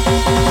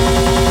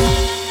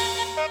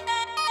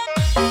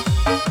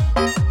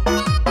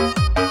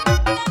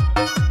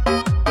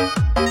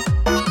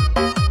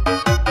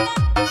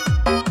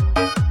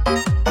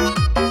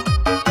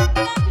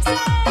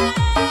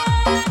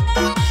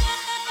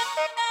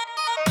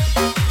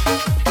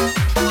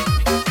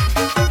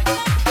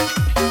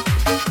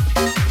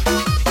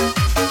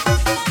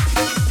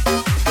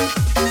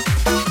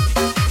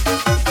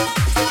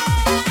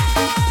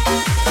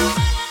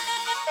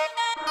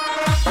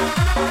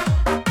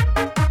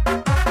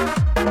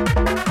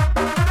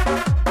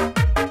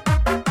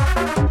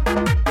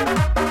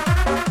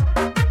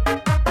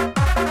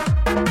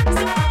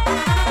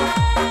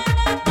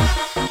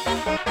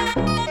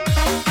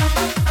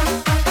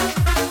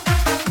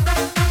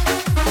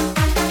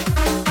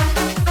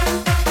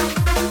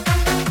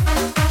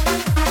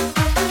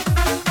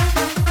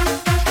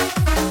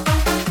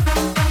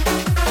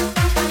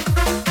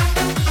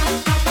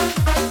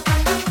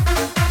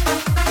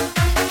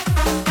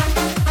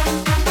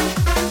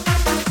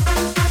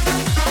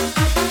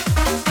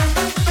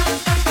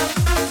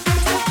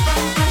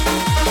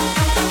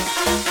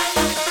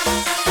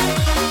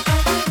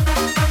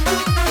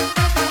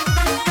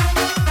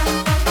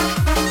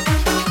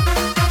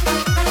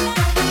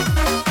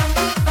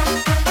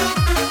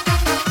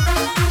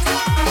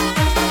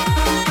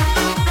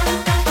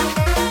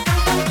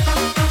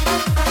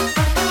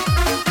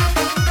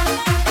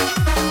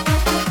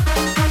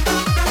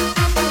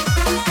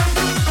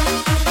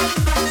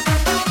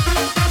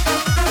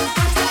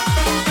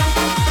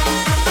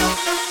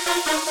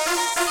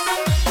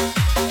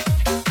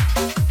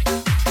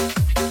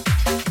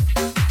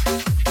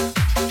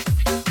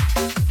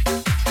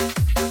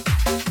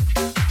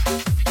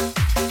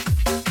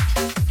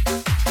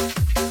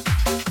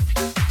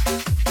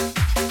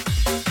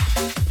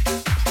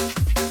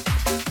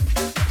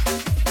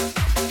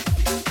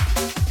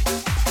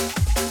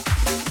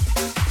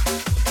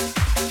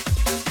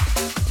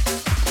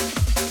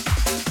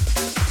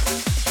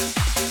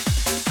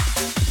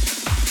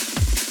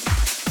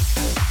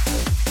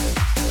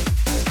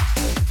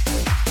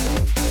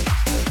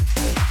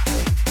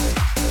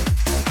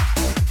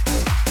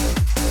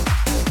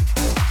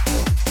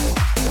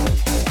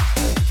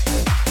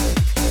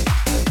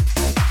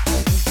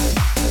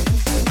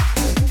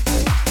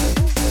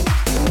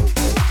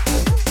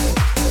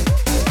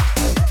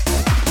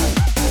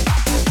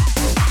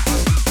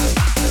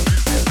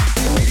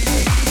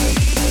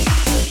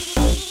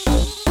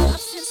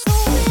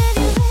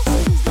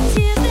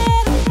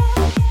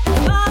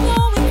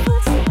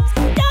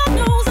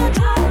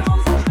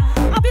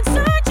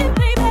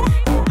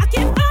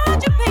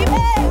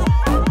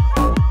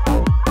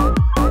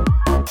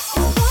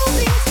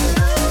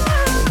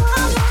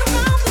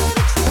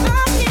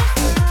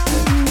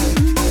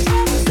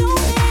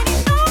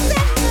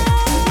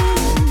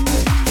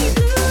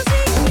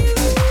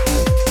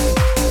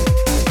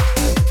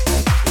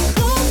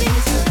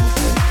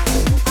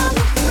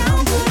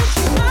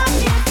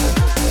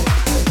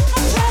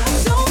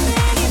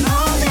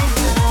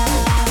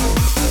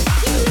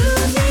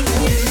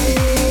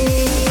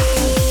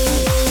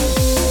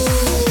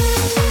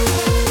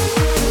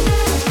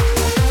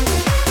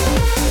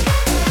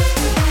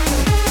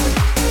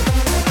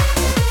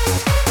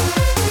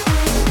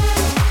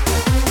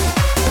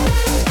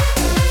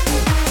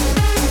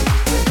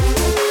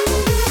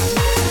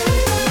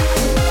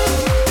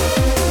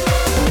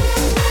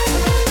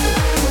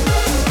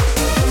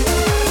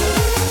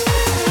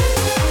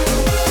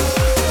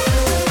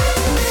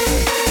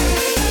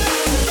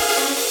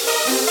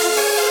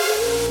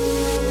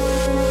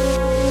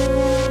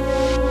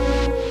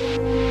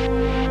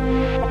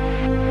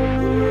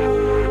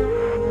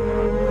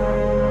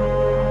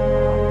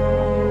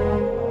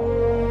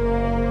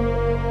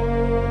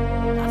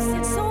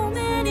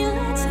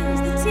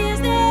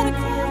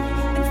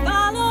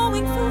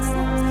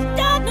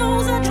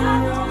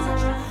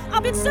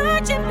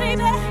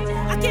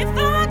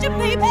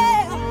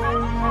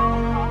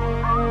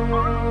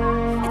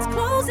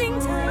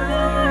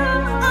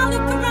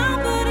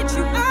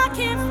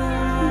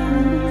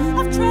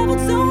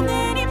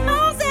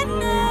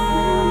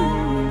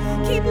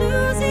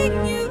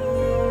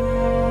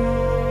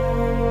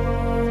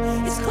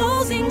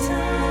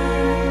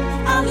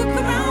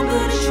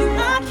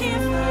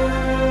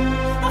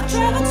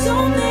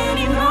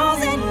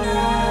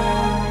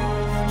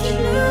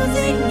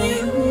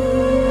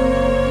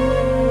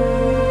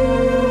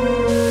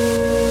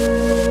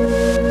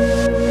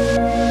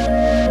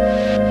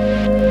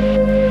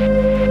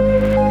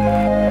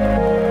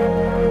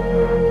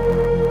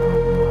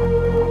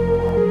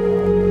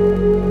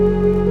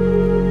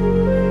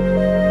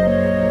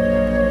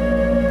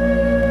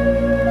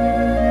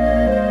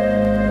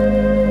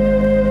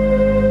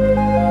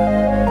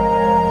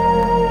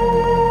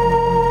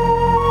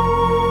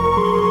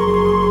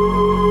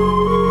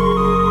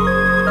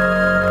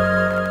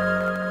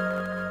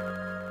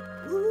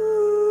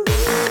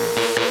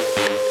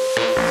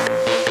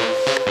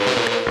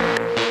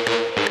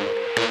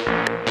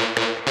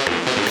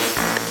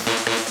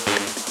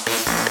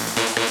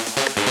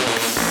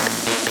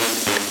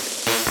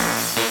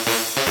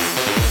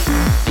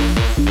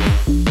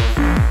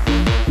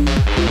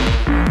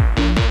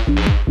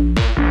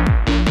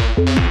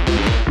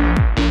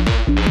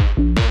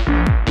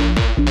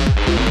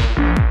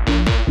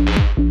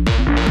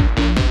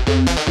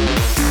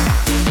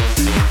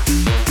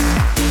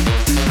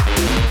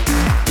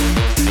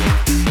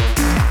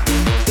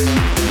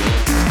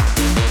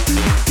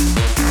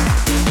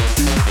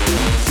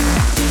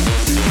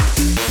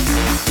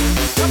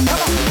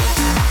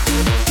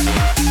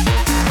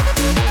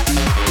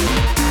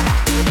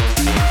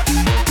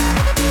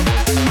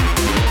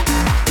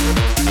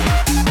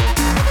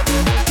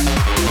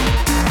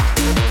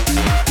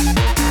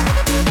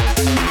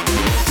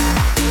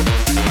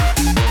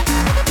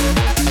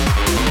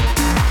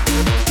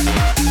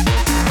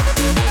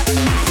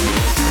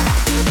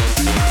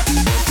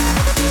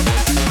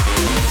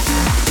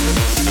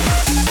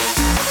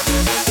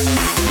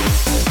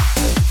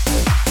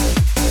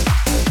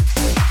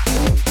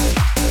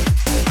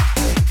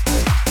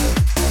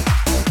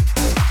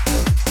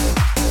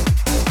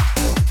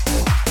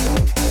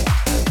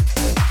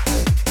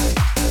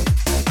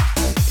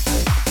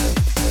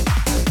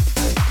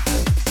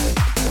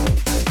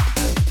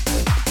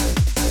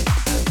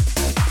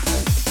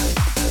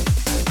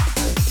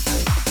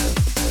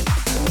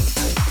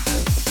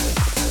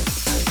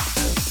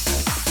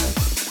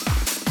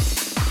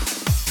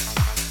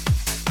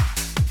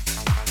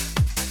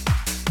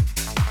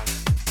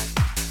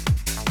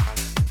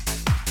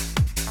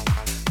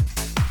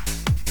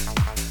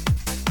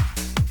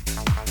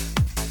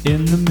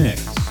 In the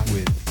mix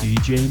with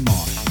DJ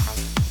Mosh.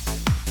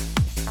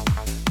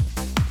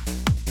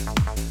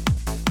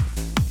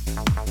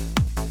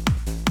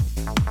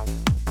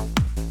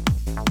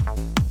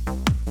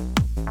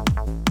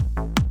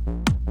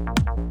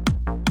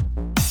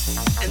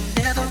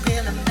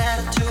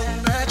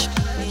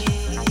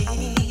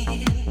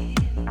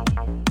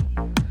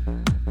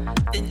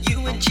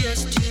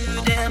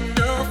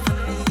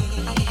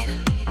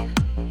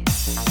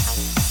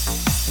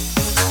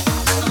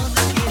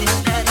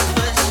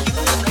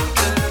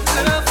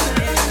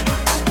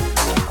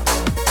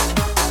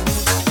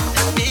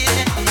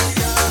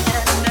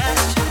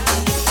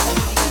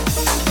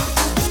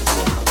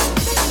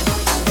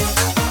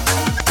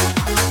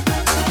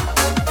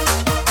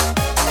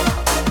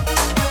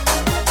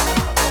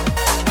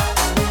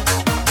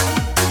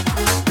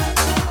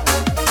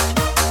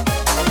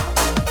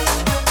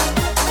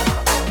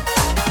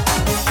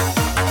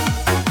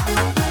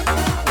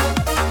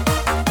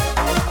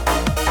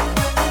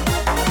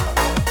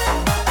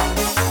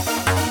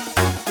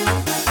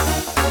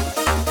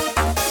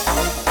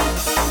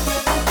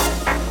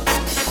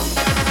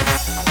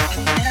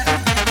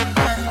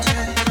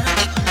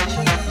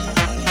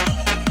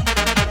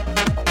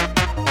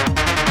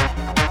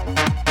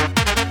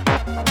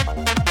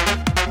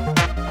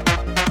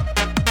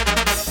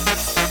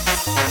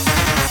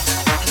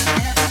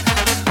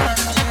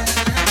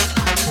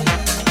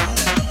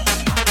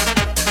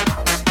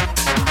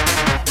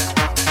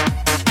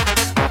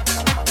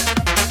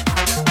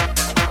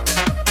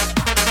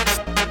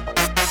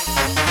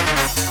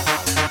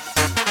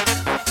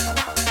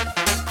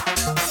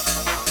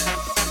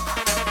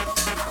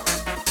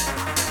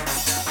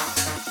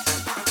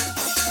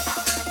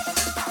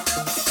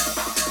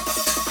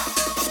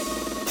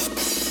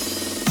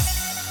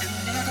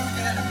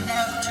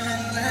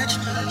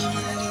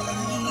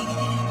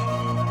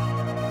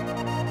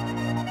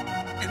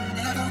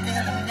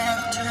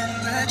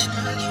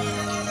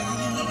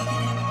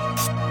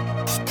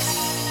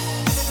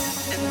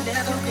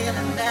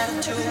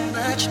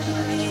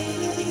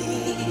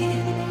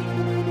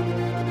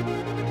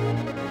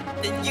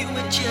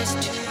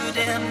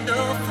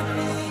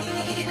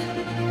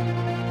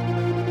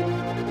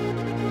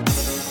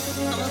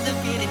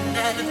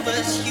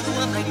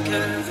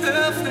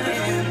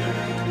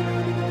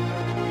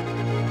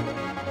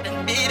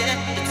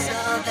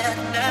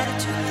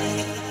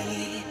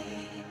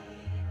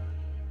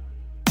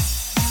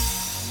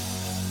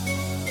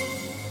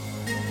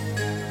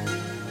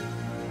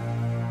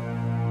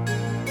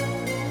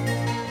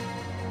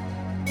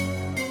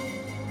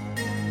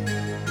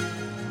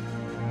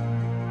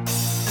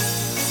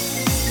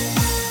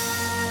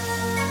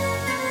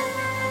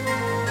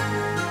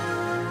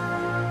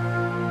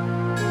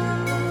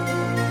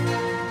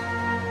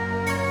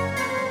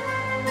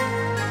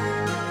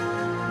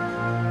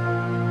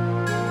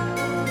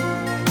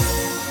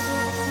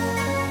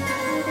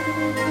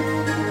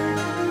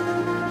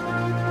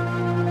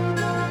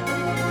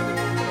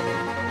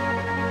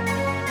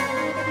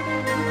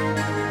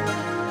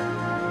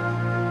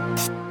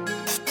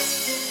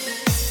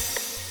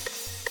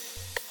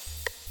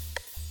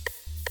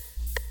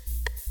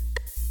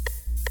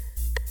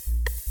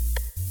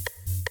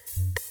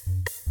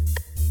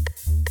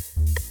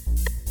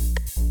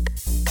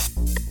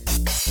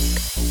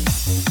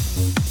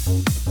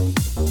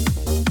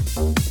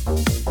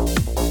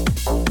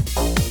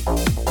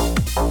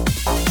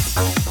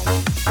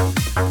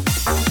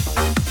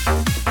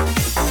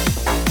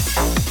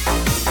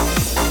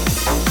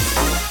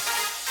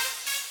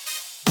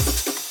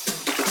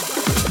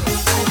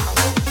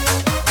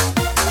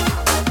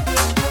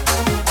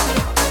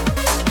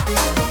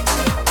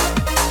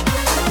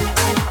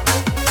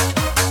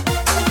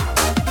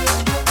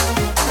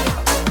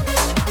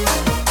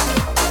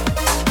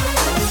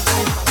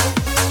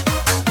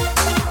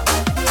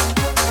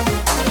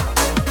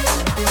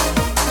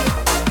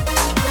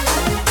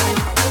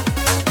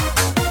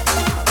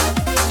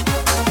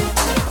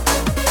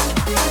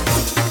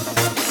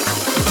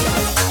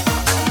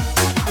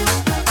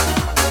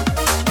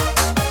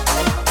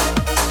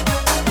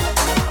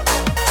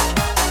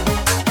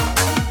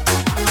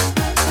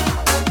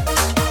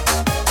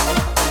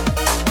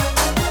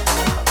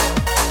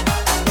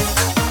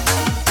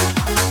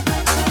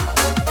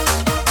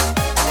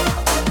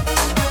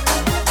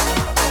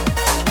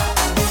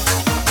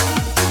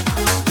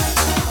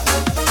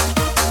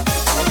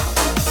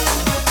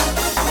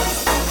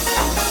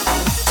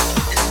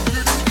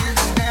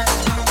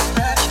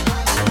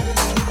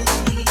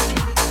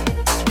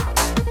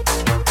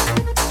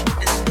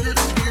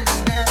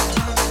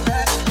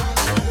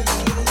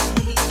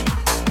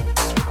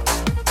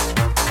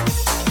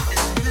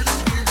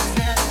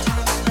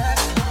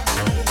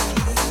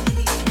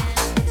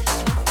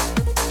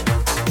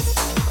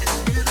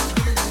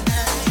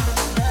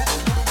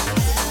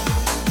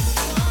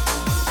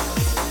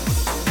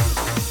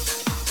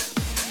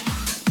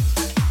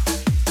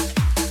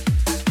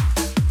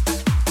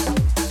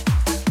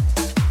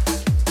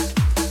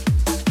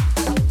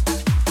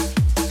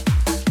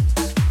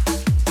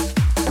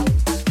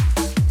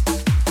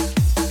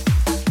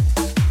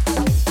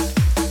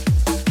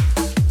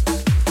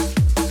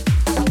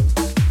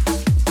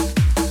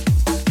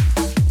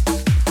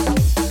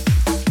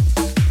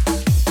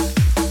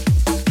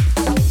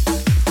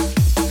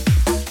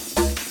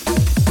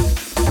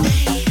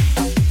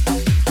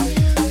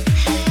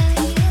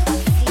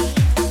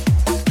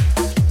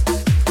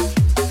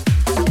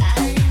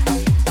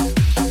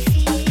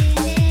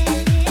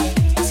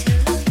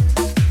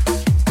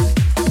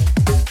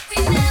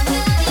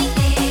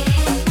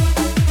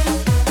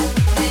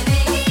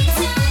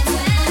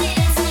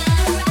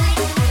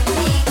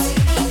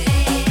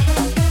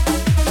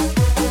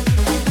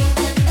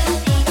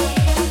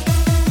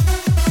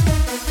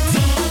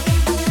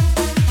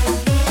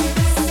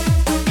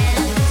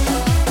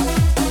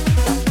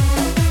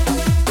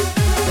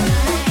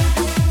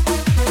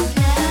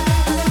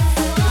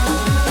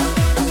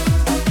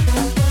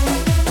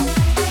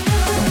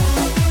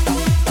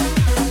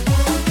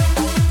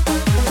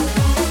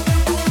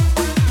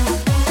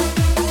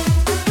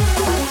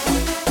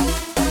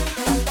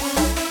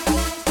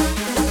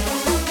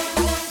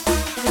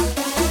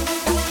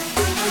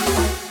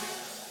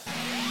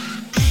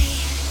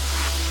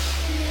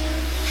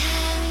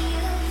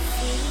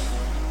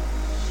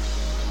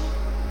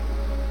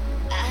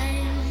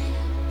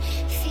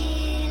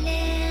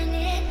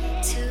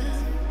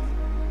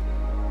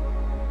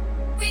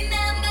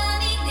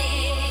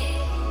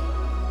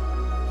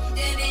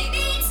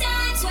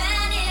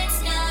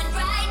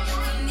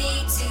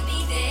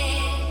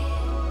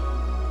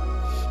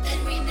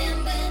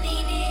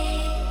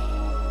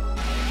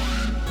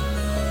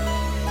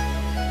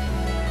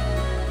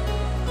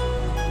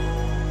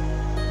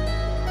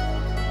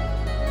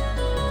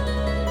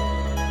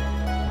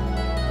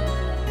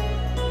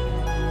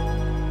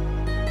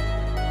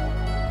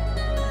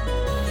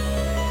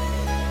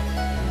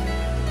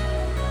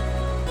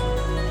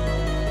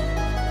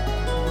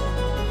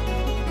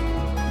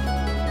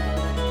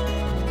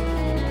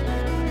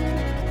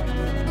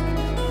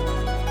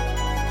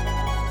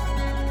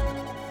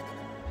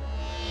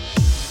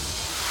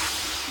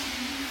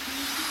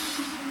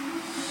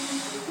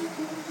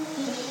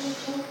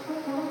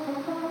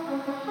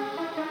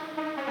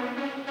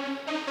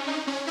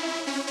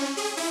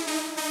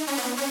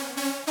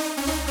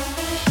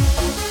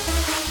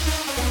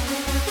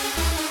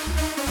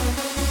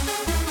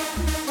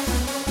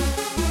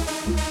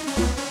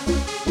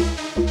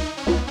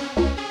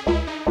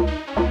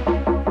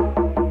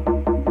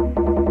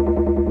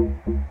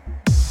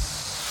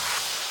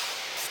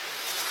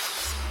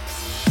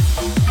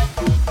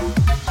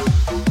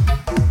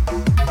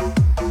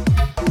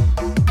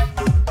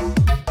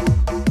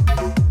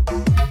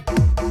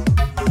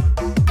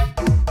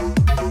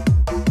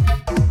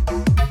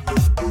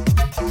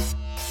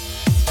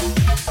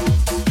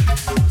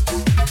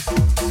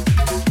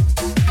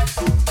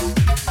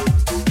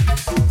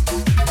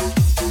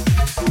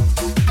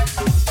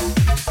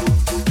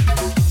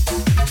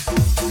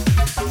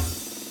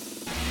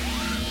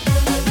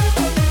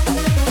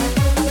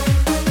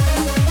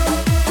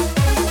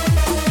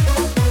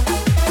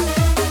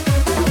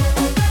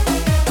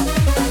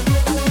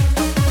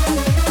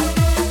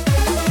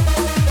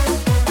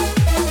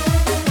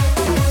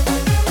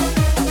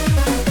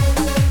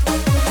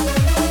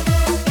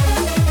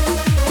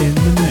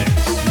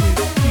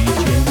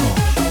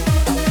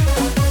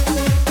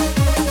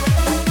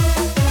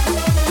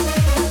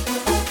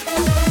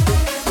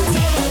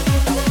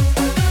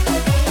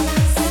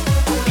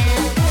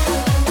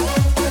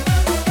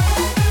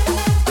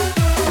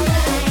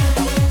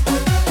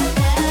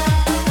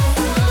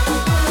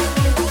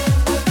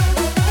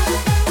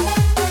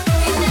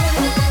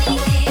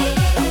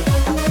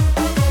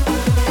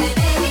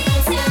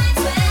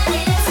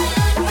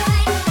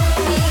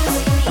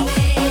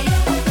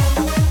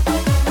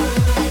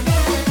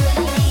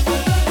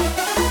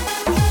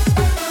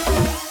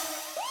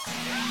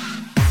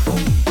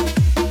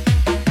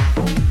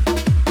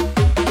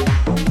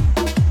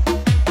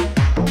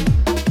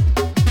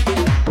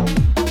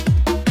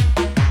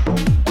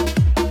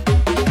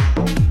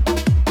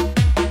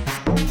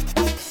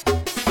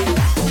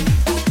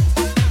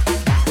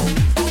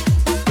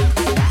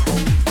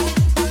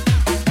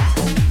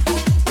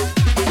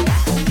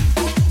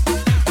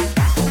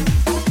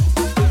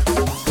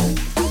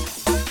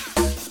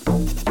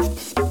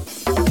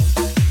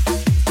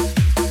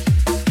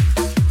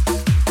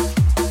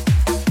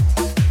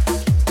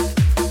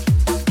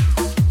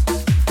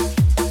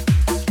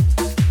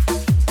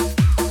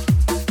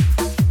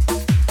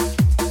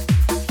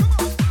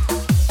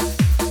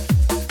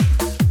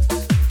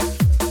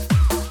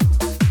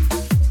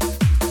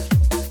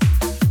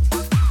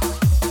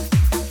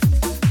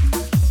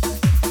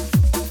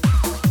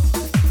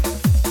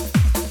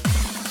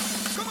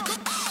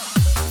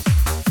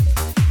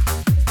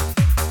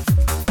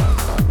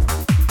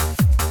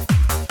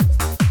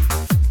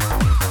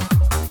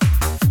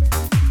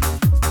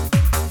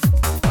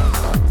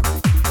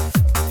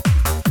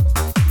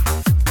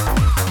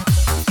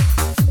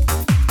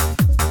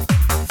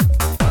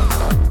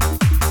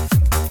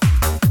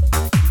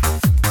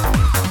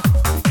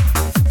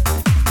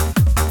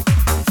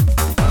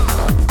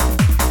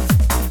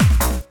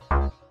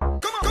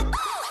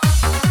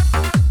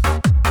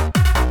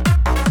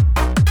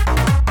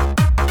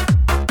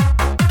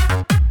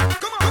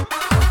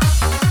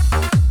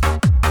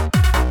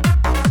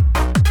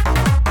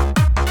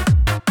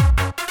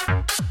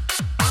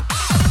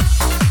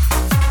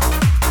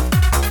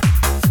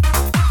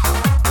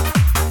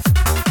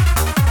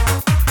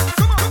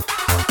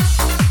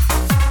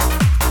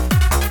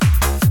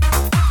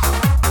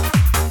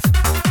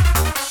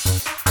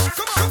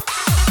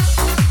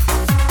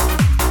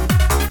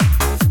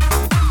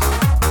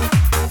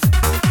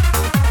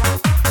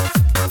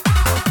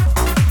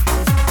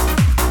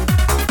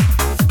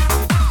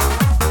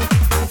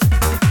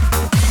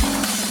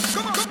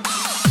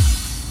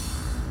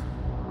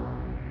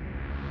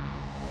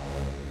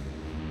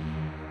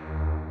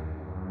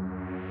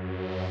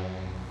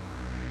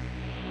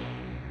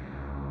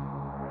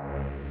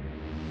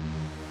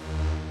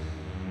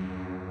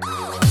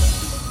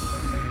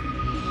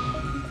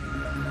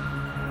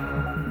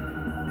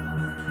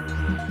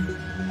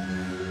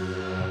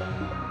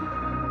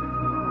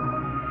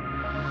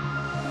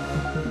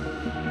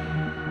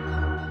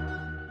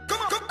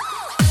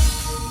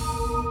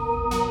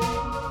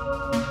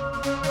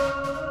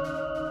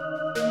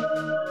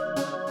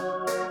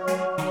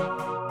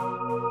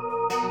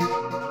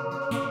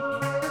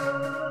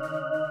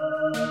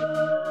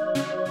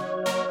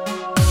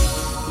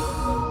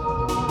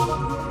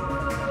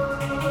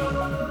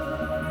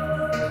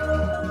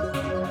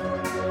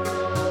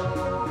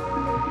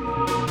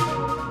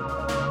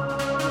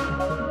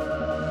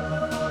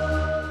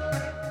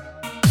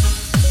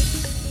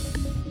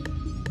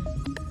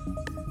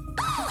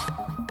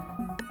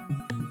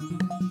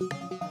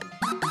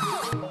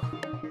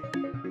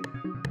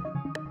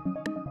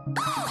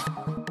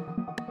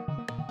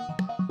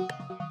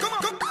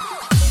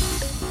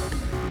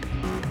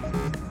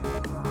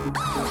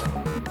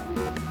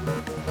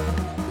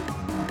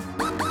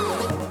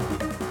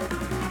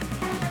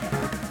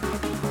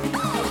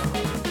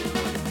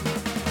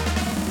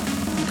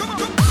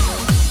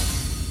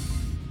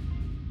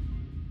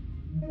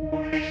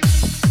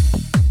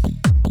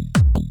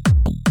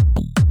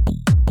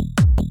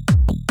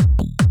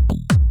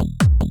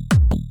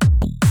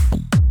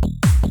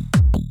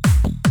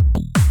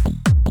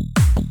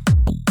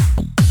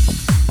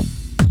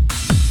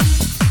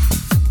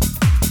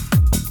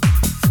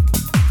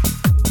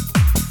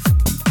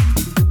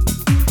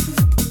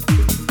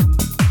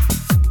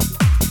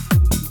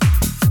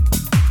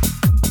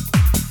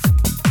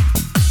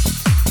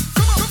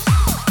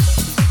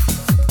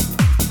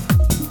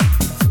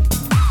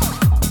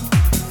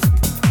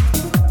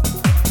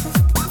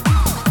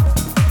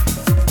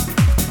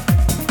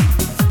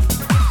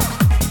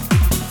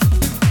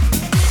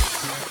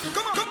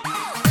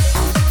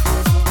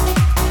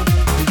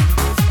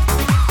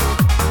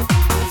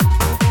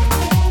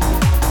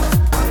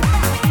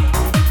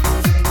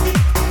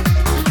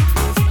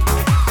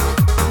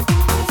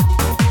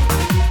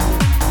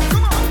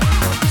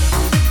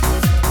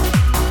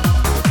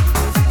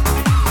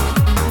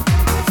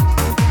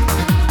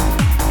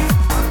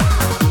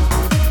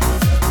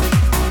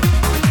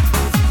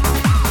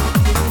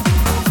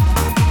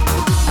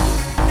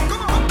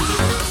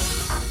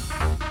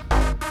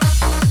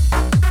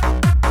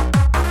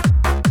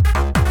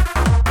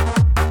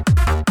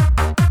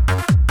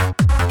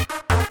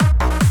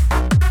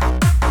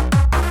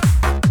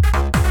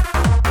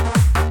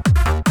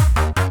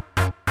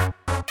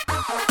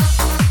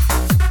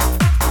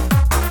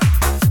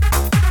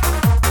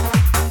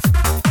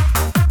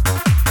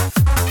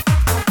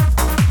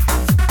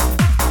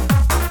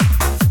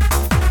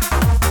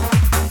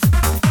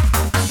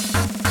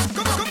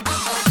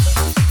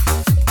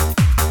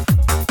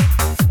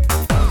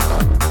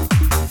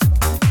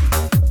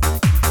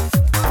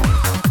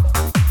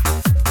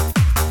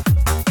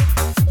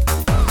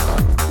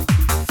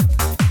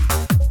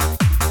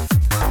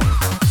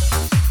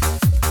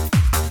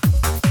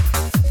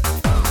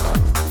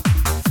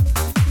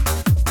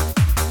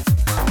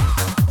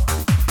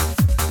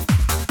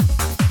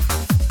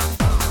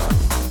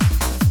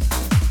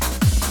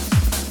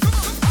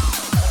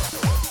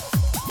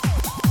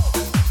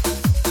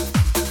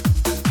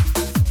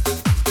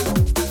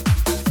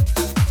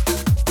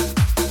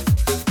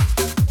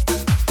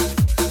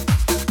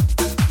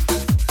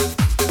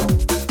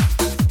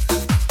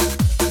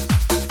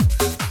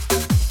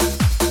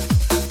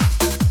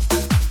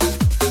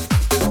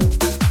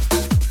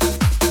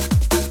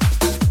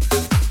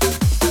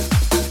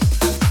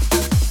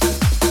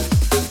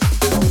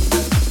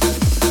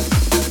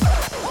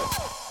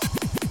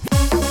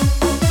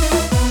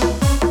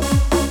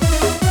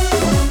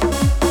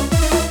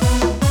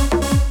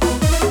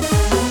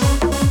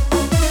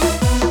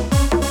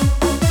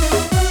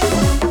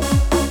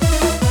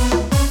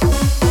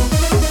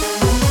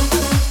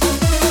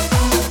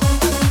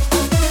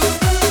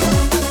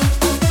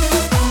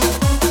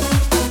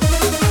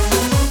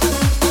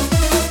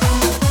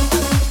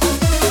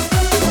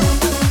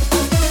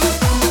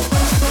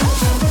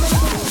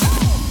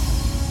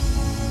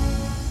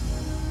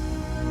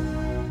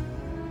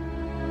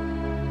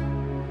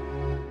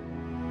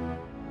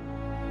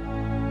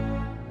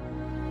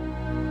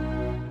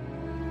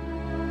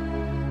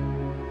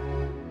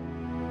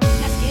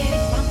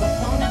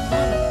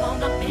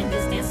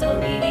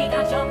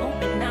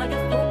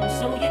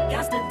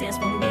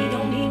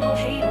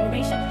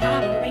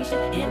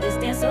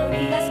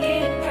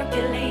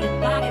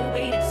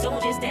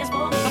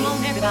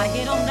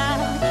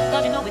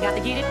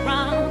 got to get it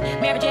wrong.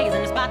 Mary J is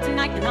in the spot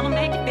tonight, and I'ma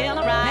make you feel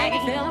alright.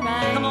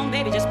 Come on,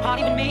 baby, just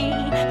party with me.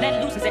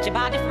 Let loose and set your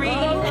body free.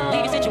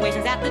 Leave your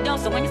situations at the door,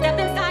 so when you step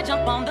inside,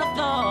 jump on the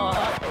floor.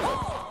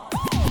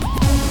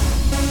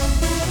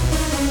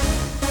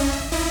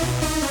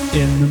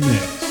 In the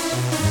mix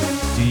with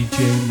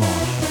DJ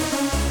Marshall.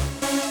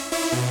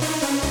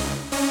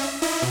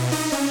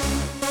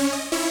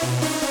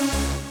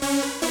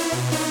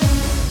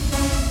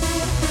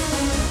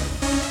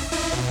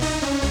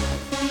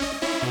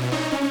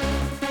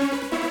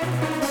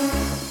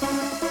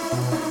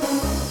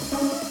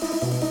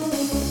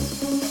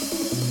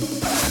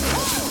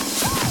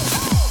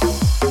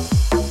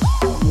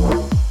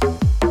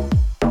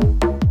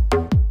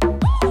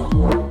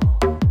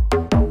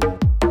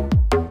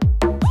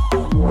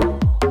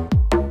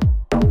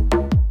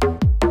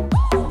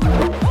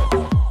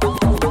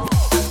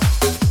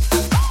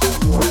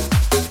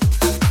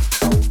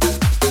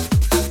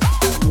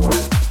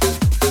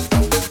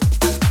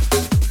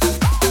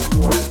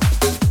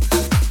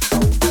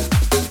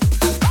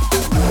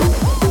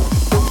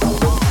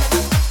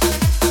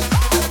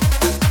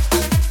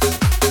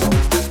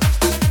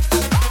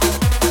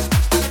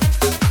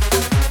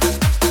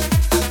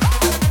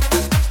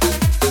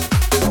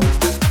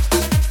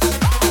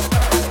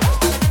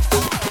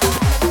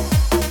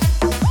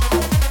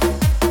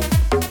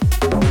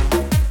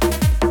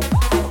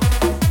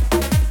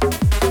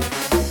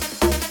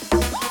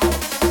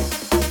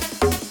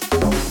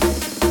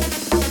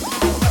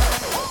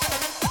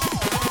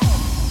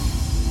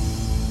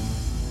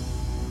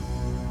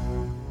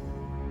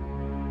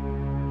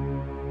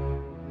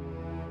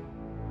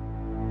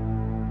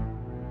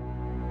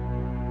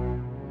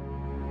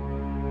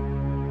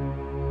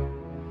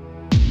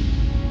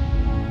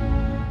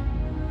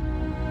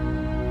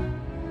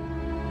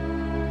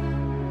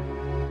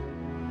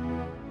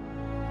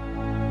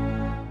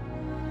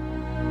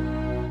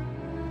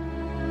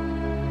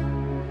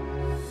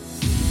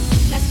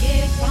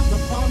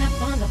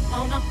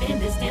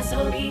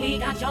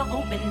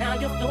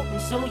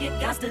 So you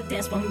got to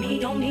dance for me.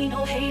 Don't need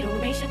no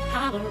hateration,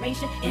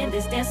 holleration in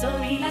this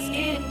dancery. Let's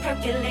get it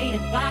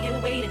percolated, rock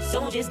it, waited.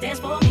 So just dance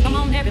for me. Come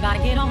on, everybody,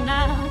 get on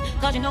now,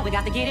 cause you know we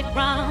got to get it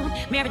wrong.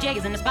 Mary J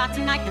is in the spot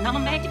tonight, and I'ma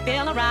make you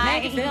feel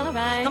alright.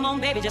 Come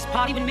on, baby, just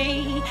party with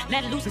me.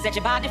 Let loose and set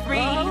your body free.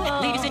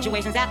 Leave your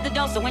situations at the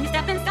door, so when you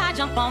step inside,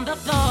 jump on the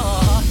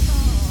floor.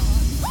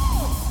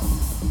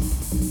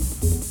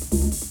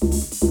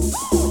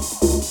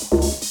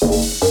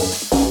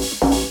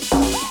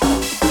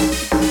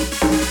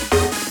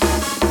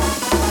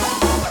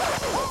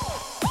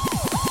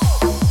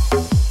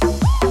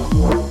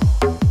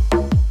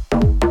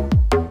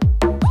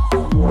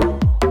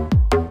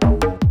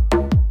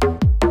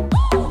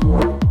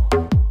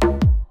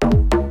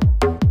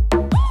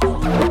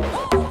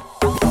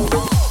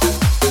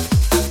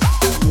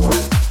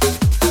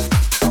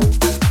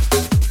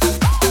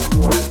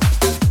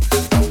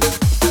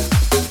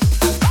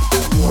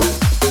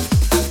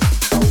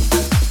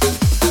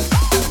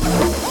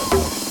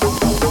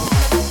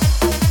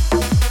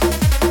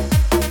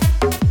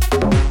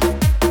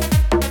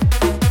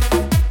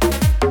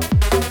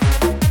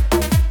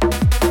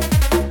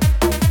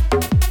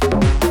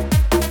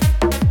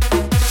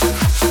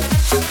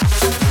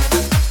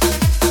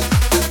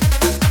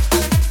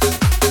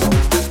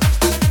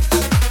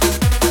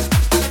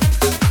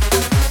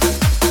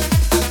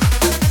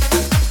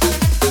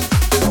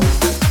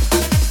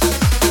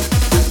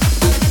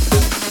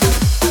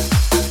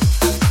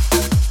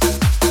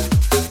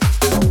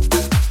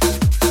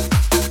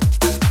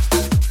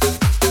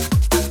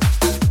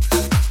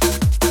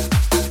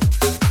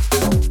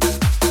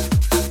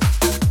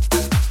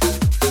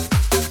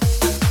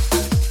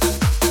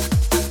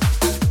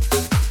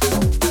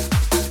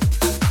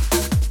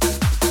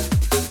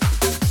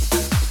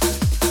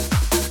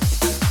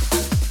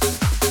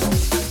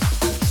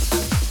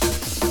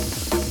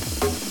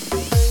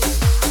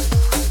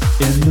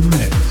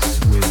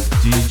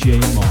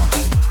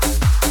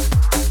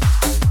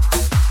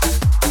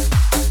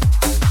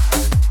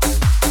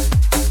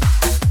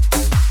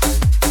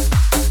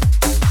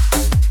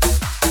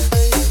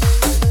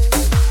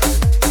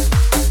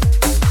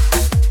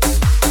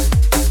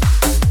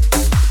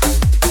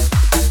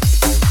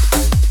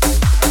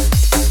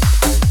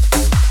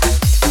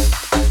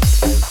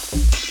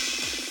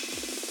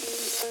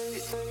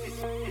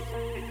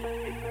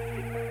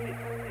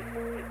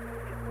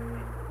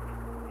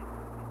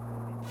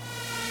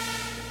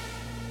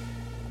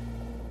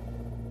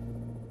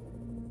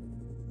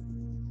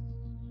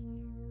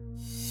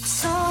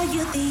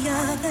 You the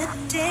other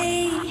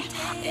day,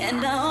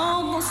 and I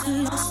almost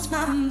lost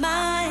my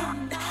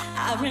mind.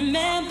 I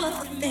remember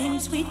the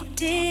things we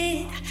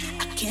did.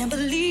 I can't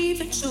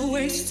believe it's a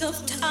waste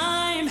of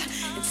time.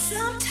 And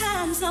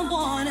sometimes I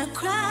wanna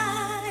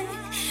cry,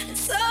 and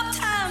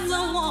sometimes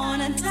I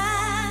wanna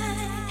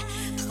die.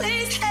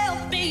 Please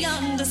help me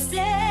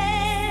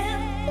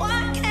understand.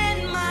 Why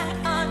can't my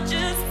heart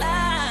just lie?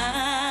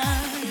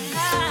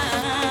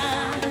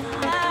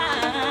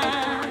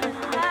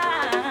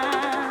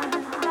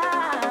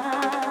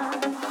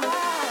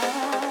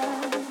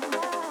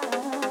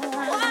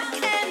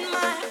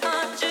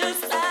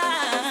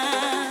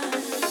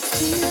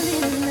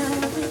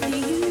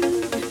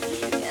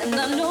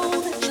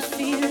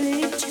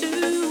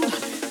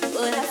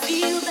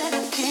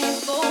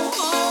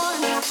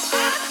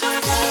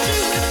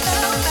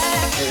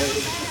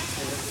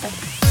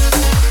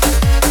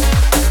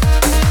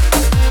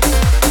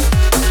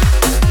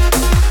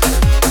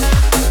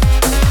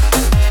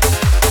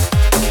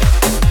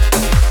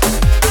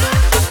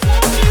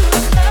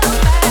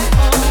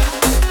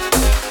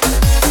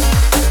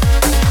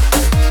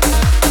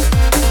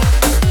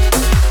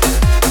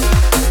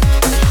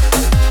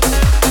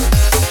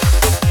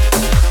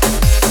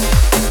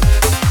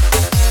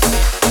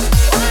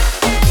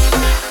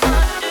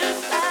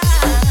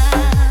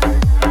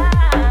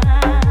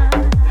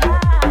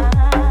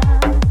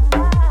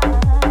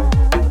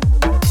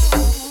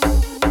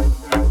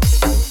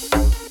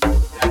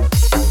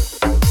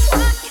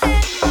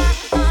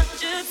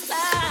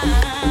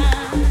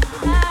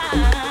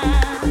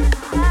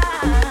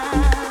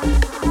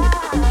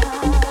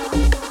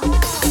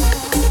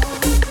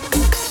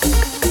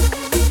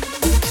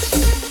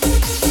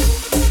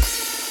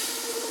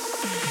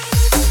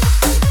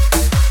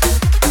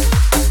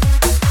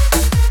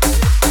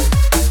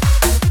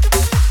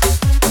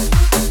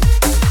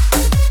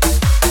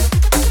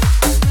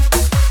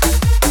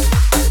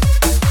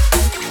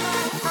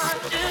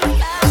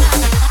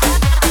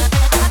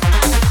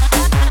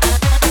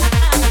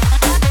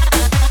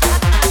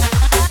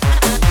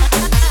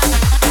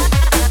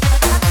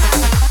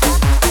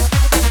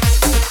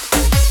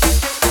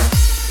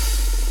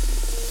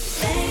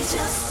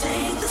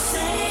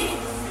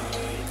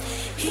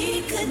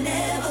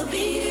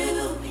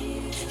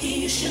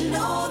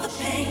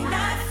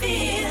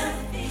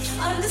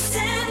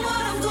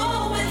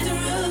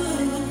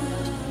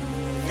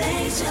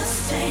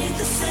 just ain't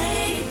the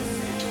same.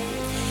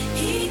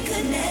 He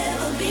could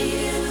never be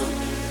you.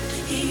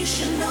 He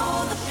should know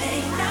the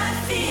pain I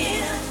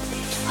feel.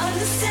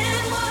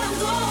 Understand what I'm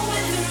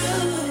going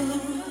through.